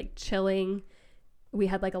literally like chilling. We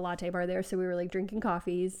had like a latte bar there, so we were like drinking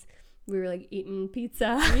coffees. We were like eating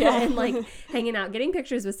pizza and like hanging out, getting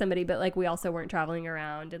pictures with somebody, but like we also weren't traveling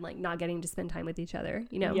around and like not getting to spend time with each other,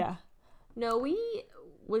 Yeah. No, we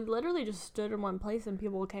literally just stood in one place and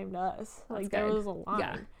people came to us. That's there good. was a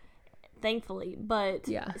line. Thankfully. But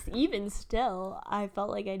even still, I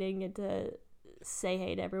felt like I didn't get to say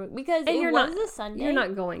hey to everyone because it was a Sunday. You're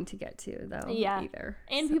not going to get to though either.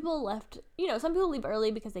 And people left, some people leave early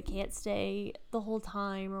because they can't stay the whole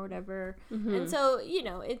time or whatever. And so,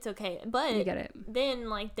 it's okay. But you get it. Then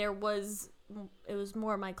like it was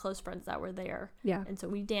more of my close friends that were there. Yeah. And so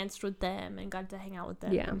we danced with them and got to hang out with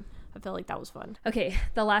them. Yeah. I felt like that was fun. Okay,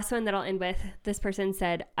 the last one that I'll end with, this person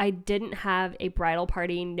said, I didn't have a bridal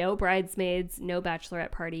party, no bridesmaids, no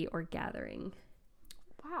bachelorette party or gathering.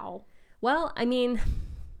 Wow. Well, I mean,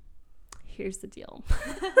 here's the deal.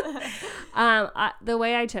 The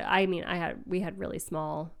way we had really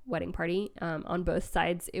small wedding party. On both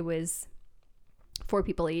sides, it was 4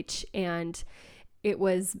 people each, and it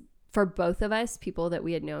was for both of us people that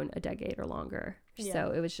we had known a decade or longer. Yeah.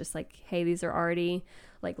 So it was just like, hey, these are already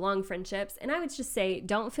like long friendships. And I would just say,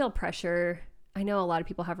 don't feel pressure. I know a lot of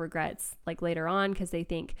people have regrets like later on because they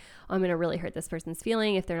think, oh, I'm going to really hurt this person's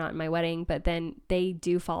feeling if they're not in my wedding. But then they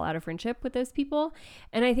do fall out of friendship with those people.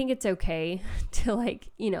 And I think it's okay to like,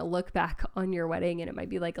 look back on your wedding, and it might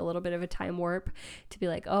be like a little bit of a time warp to be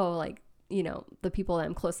like, oh, like, you know, the people that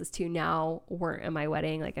I'm closest to now weren't at my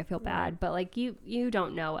wedding. Like, I feel bad, but like you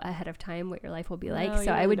don't know ahead of time what your life will be like. No, So you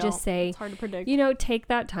I really would don't. just say, It's hard to predict. you know, take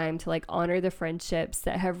that time to like honor the friendships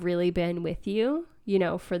that have really been with you, you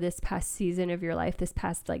know, for this past season of your life, this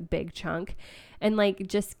past like big chunk, and like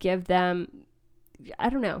just give them, I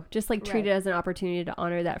don't know, just like treat it as an opportunity to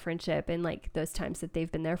honor that friendship and like those times that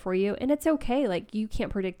they've been there for you. And it's okay. Like, you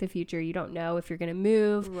can't predict the future. You don't know if you're going to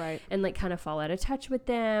move and like kind of fall out of touch with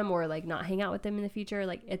them or like not hang out with them in the future.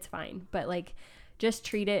 Like, it's fine. But like, just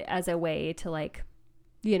treat it as a way to like,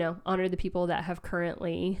 you know, honor the people that have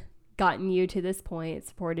currently gotten you to this point,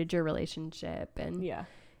 supported your relationship, and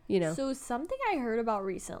you know. So something I heard about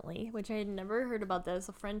recently, which I had never heard about this,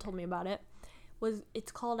 a friend told me about it, was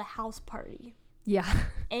it's called a house party. Yeah.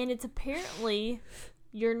 And it's apparently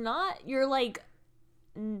you're like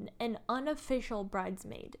an unofficial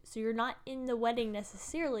bridesmaid. So you're not in the wedding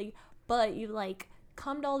necessarily, but you like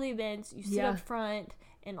come to all the events, you sit up front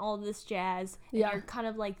and all this jazz. And you're kind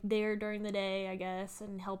of like there during the day, I guess,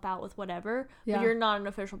 and help out with whatever. But you're not an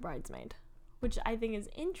official bridesmaid, which I think is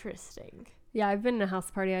interesting. Yeah, I've been in a house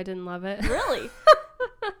party. I didn't love it. Really?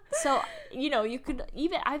 So, you know, you could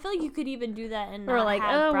even, I feel like you could even do that and we're like,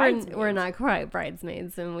 have bridesmaids. we're not quite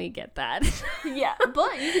bridesmaids, and we get that. Yeah,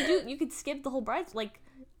 but you could skip the whole brides, like,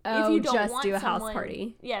 if you don't just want do a someone, house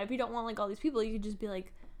party. Yeah, if you don't want like all these people, you could just be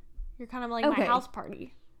like, you're kind of like my house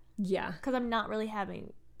party. Yeah. Because I'm not really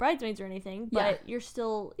having bridesmaids or anything, but you're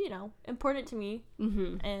still, you know, important to me,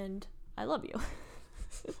 and I love you.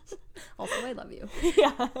 Also, I love you.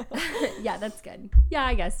 Yeah. Yeah, that's good. Yeah,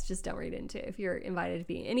 I guess just don't read into it. If you're invited to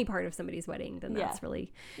be any part of somebody's wedding, then that's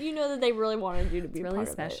really, you know, that they really wanted you to be really part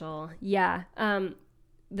special. Of it. Yeah.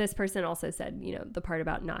 This person also said, you know, the part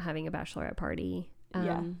about not having a bachelorette party.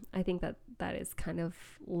 I think that is kind of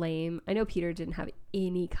lame. I know Peter didn't have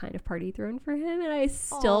any kind of party thrown for him, and I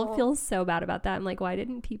still feel so bad about that. I'm like, why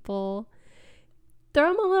didn't people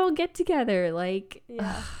throw him a little get together? Like,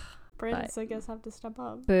 Friends, I guess, have to step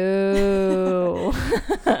up. Boo.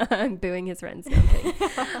 I'm booing his friends. No, I'm kidding.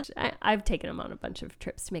 I've taken him on a bunch of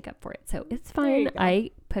trips to make up for it, so it's fine. I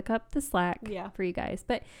pick up the slack for you guys.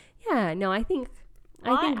 But yeah, no, I think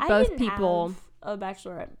both people have a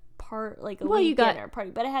bachelorette part, like a dinner party,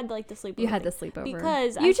 but I had like the sleepover. You had the sleepover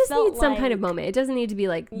because you just need some kind of moment. It doesn't need to be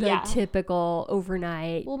like the typical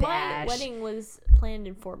overnight bash. My wedding was planned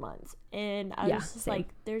in 4 months, and I was just like,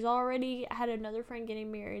 I had another friend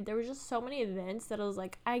getting married. There was just so many events that I was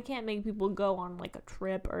like, I can't make people go on like a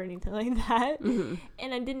trip or anything like that, and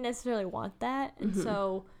I didn't necessarily want that, and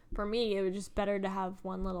so for me it was just better to have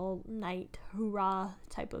one little night hoorah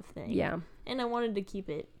type of thing. Yeah. And I wanted to keep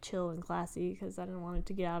it chill and classy because I didn't want it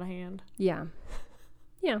to get out of hand. Yeah.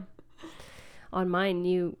 Yeah. On mine,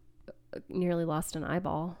 you nearly lost an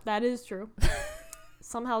eyeball. That is true.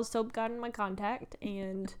 Somehow soap got in my contact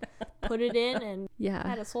and put it in, and I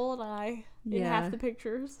had a swollen eye in half the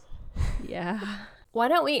pictures. Yeah. Why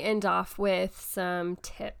don't we end off with some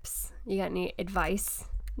tips? You got any advice,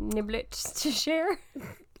 niblets to share?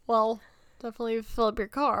 Well, definitely fill up your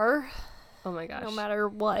car. Oh my gosh. No matter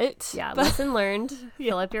what. Yeah, lesson learned.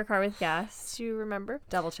 Fill up your car with gas. Do you remember?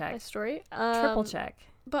 Double check. My story. Triple check.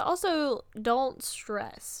 But also, don't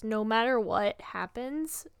stress. No matter what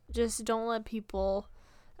happens, just don't let people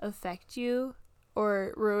affect you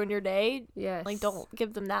or ruin your day. Yes. Like, don't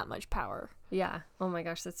give them that much power. Yeah. Oh my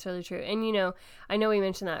gosh, that's totally true. And you know, I know we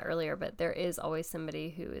mentioned that earlier, but there is always somebody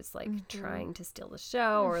who is like trying to steal the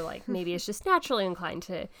show, or like maybe it's just naturally inclined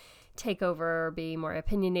to take over or be more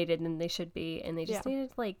opinionated than they should be, and they just need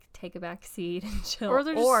to like take a back seat and chill.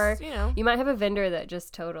 Or you know, you might have a vendor that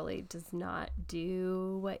just totally does not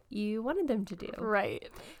do what you wanted them to do. Right.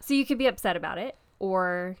 So you could be upset about it,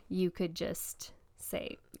 or you could just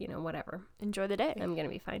say, you know, whatever. Enjoy the day. I'm gonna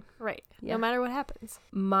be fine. Right. Yeah. No matter what happens.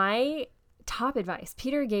 My top advice,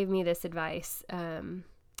 Peter gave me this advice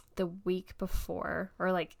the week before,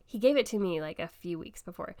 or like he gave it to me like a few weeks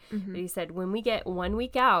before. But he said, when we get 1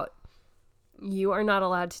 week out, you are not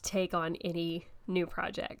allowed to take on any new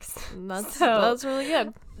projects. That's really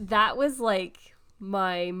good. That was like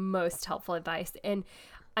my most helpful advice. And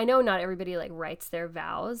I know not everybody like writes their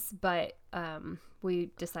vows, but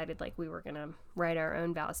we decided like we were gonna write our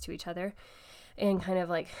own vows to each other and kind of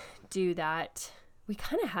like do that. We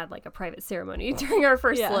kind of had like a private ceremony during our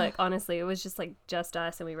first look. Honestly, it was just like just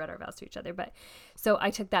us, and we read our vows to each other. But so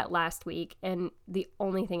I took that last week, and the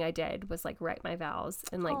only thing I did was like write my vows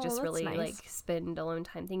and like just really like spend alone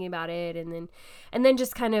time thinking about it, and then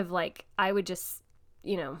just kind of like I would just,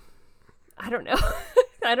 you know, I don't know.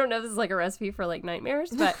 I don't know if this is like a recipe for like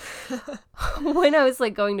nightmares, but when I was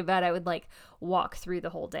like going to bed, I would like walk through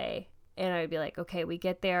the whole day, and I would be like, okay, we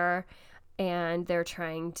get there. and they're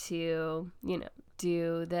trying to,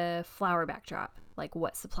 do the flower backdrop. Like,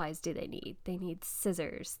 what supplies do they need? They need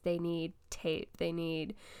scissors. They need tape. They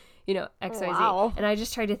need, XYZ. Wow. And I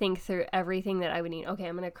just tried to think through everything that I would need. Okay,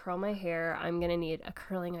 I'm going to curl my hair. I'm going to need a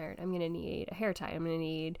curling iron. I'm going to need a hair tie. I'm going to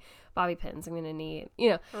need bobby pins. I'm going to need,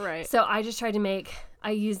 Right. So I just tried to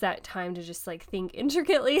I use that time to just like think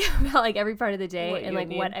intricately about like every part of the day What and you like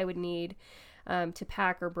need. what I would need to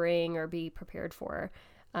pack or bring or be prepared for.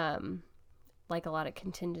 Like a lot of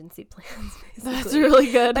contingency plans, basically. That's really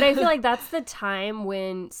good. But I feel like that's the time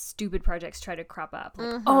when stupid projects try to crop up.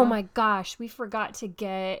 Like, oh my gosh, we forgot to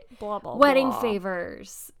get blah, blah, wedding blah.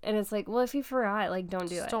 favors. And it's like, well, if you forgot, like, don't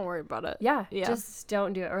do Just it. don't worry about it. Yeah, Yeah. just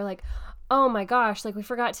don't do it. Or like, oh my gosh, like we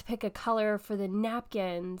forgot to pick a color for the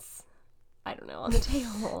napkins. I don't know, on the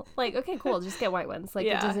table. Like, okay, cool, just get white ones. Like,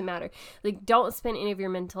 Yeah. it doesn't matter. Like, don't spend any of your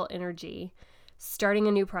mental energy starting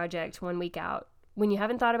a new project 1 week out. When you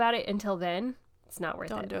haven't thought about it until then, it's not worth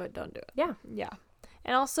Don't it. do it. Don't do it. Yeah. Yeah.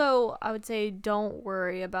 And also, I would say don't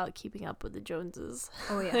worry about keeping up with the Joneses.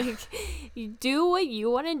 Oh, yeah. Like, you do what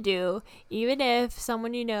you want to do, even if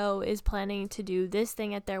someone you know is planning to do this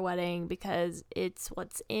thing at their wedding because it's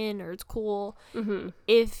what's in or it's cool. Mm-hmm.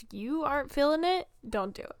 If you aren't feeling it,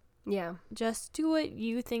 don't do it. Yeah. Just do what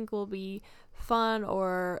you think will be fun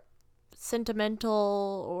or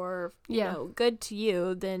sentimental or, you know, good to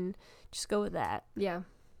you. Then just go with that. Yeah.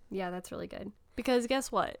 Yeah, that's really good. Because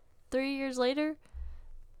guess what? 3 years later,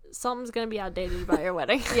 something's going to be outdated about your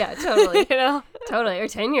wedding. Yeah, totally. You know? Totally. Or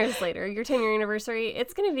 10 years later, your 10-year anniversary,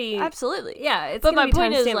 it's going to be... Absolutely. Yeah, it's But going my to be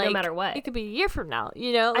point is, timestamped like, no matter what. it could be a year from now,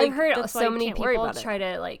 you know? Like, I've heard that's why so you many can't worry people about it. try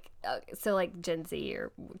to, like, so, like, Gen Z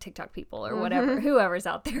or TikTok people or whatever, whoever's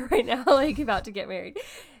out there right now, like, about to get married,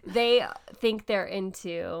 they think they're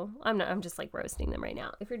into... I'm just, like, roasting them right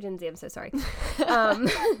now. If you're Gen Z, I'm so sorry.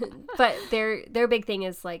 But their big thing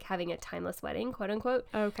is, like, having a timeless wedding, quote unquote.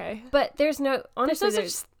 Okay. But there's no... Honestly, no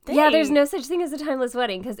such thing. Yeah, there's no such thing as a timeless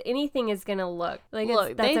wedding because anything is going to look... Like,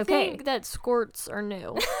 Look, that's they okay. think that skirts are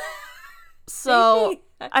new. So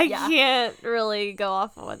I Yeah. can't really go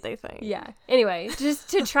off of what they think. Yeah. Anyway, just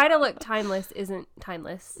to try to look timeless isn't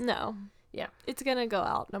timeless. No. Yeah. It's going to go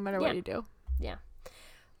out no matter Yeah. what you do. Yeah.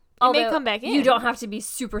 It may come back in. You don't have to be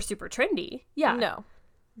super, super trendy. Yeah. No.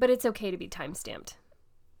 But it's okay to be time-stamped.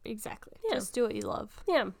 Exactly. Yeah. Just do what you love.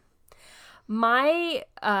 Yeah. My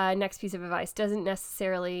next piece of advice doesn't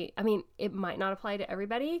necessarily, I mean, it might not apply to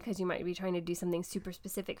everybody because you might be trying to do something super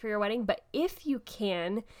specific for your wedding. But if you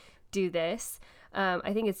can do this,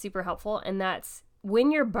 I think it's super helpful. And that's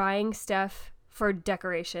when you're buying stuff for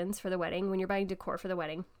decorations for the wedding, when you're buying decor for the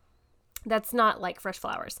wedding, that's not like fresh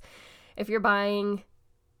flowers. If you're buying,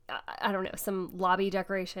 I don't know, some lobby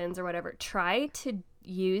decorations or whatever, try to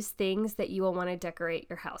use things that you will want to decorate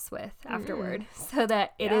your house with afterward so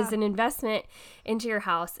that it is an investment into your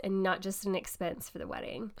house and not just an expense for the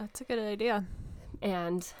wedding. That's a good idea.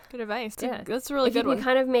 And Good advice. yeah, That's a really if good you one. can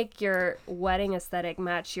kind of make your wedding aesthetic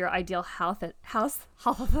match your ideal house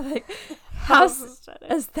aesthetic.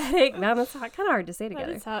 Man, that's kind of hard to say That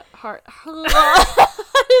together. is hard.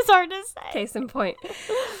 It's hard to say. Case in point.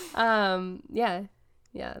 Yeah,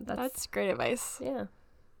 That's great advice. yeah.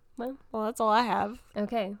 Well, that's all I have.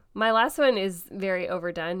 Okay. My last one is very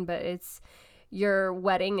overdone, but it's your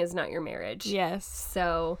wedding is not your marriage. Yes.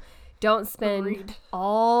 So don't spend Agreed.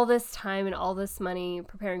 all this time and all this money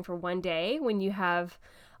preparing for one day when you have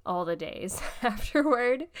all the days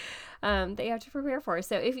afterward that you have to prepare for.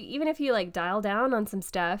 So even if you like dial down on some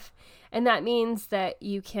stuff, and that means that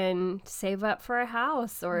you can save up for a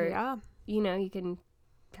house or, you can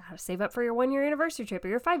save up for your 1-year anniversary trip or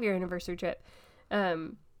your 5-year anniversary trip.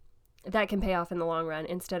 That can pay off in the long run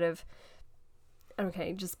instead of,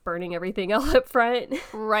 just burning everything all up front.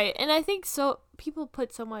 Right. And I think so people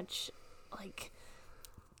put so much like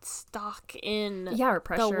stock in Or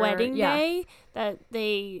pressure. the wedding day that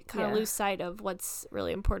they kind of Yeah. lose sight of what's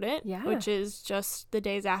really important, Yeah. which is just the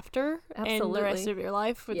days after and Absolutely. the rest of your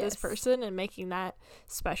life with this Yes. person and making that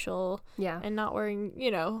special Yeah. and not worrying,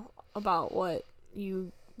 about what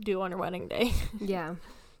you do on your wedding day. Yeah.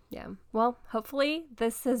 Well, hopefully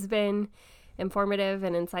this has been informative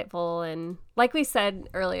and insightful. And like we said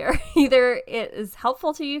earlier, either it is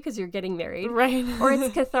helpful to you because you're getting married, Right. or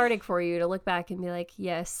it's cathartic for you to look back and be like,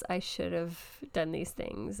 yes, I should have done these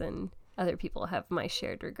things. And other people have my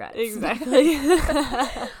shared regrets. Exactly.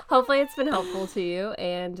 Hopefully it's been helpful to you.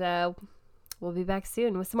 And we'll be back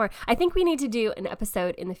soon with some more. I think we need to do an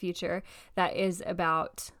episode in the future that is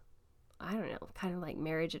about, I don't know, kind of like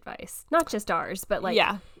marriage advice. Not just ours, but like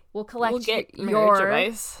we'll collect we'll get your marriage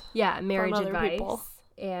advice. Yeah, marriage other advice. people.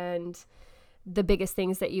 And the biggest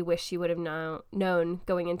things that you wish you would have known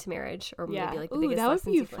going into marriage, or maybe like the biggest that would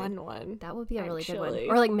lessons be a you've learned. fun one. That would be a really good one. Actually.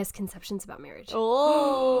 Or like misconceptions about marriage.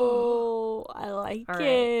 Oh, I like All it.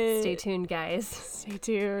 right, stay tuned, guys. Stay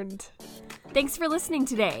tuned. Thanks for listening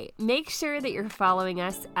today. Make sure that you're following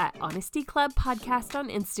us at Honesty Club Podcast on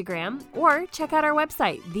Instagram, or check out our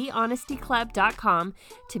website, thehonestyclub.com,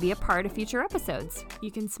 to be a part of future episodes.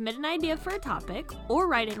 You can submit an idea for a topic or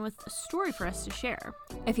write in with a story for us to share.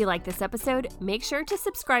 If you like this episode, make sure to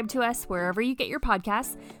subscribe to us wherever you get your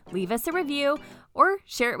podcasts, leave us a review, or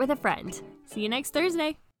share it with a friend. See you next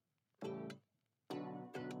Thursday.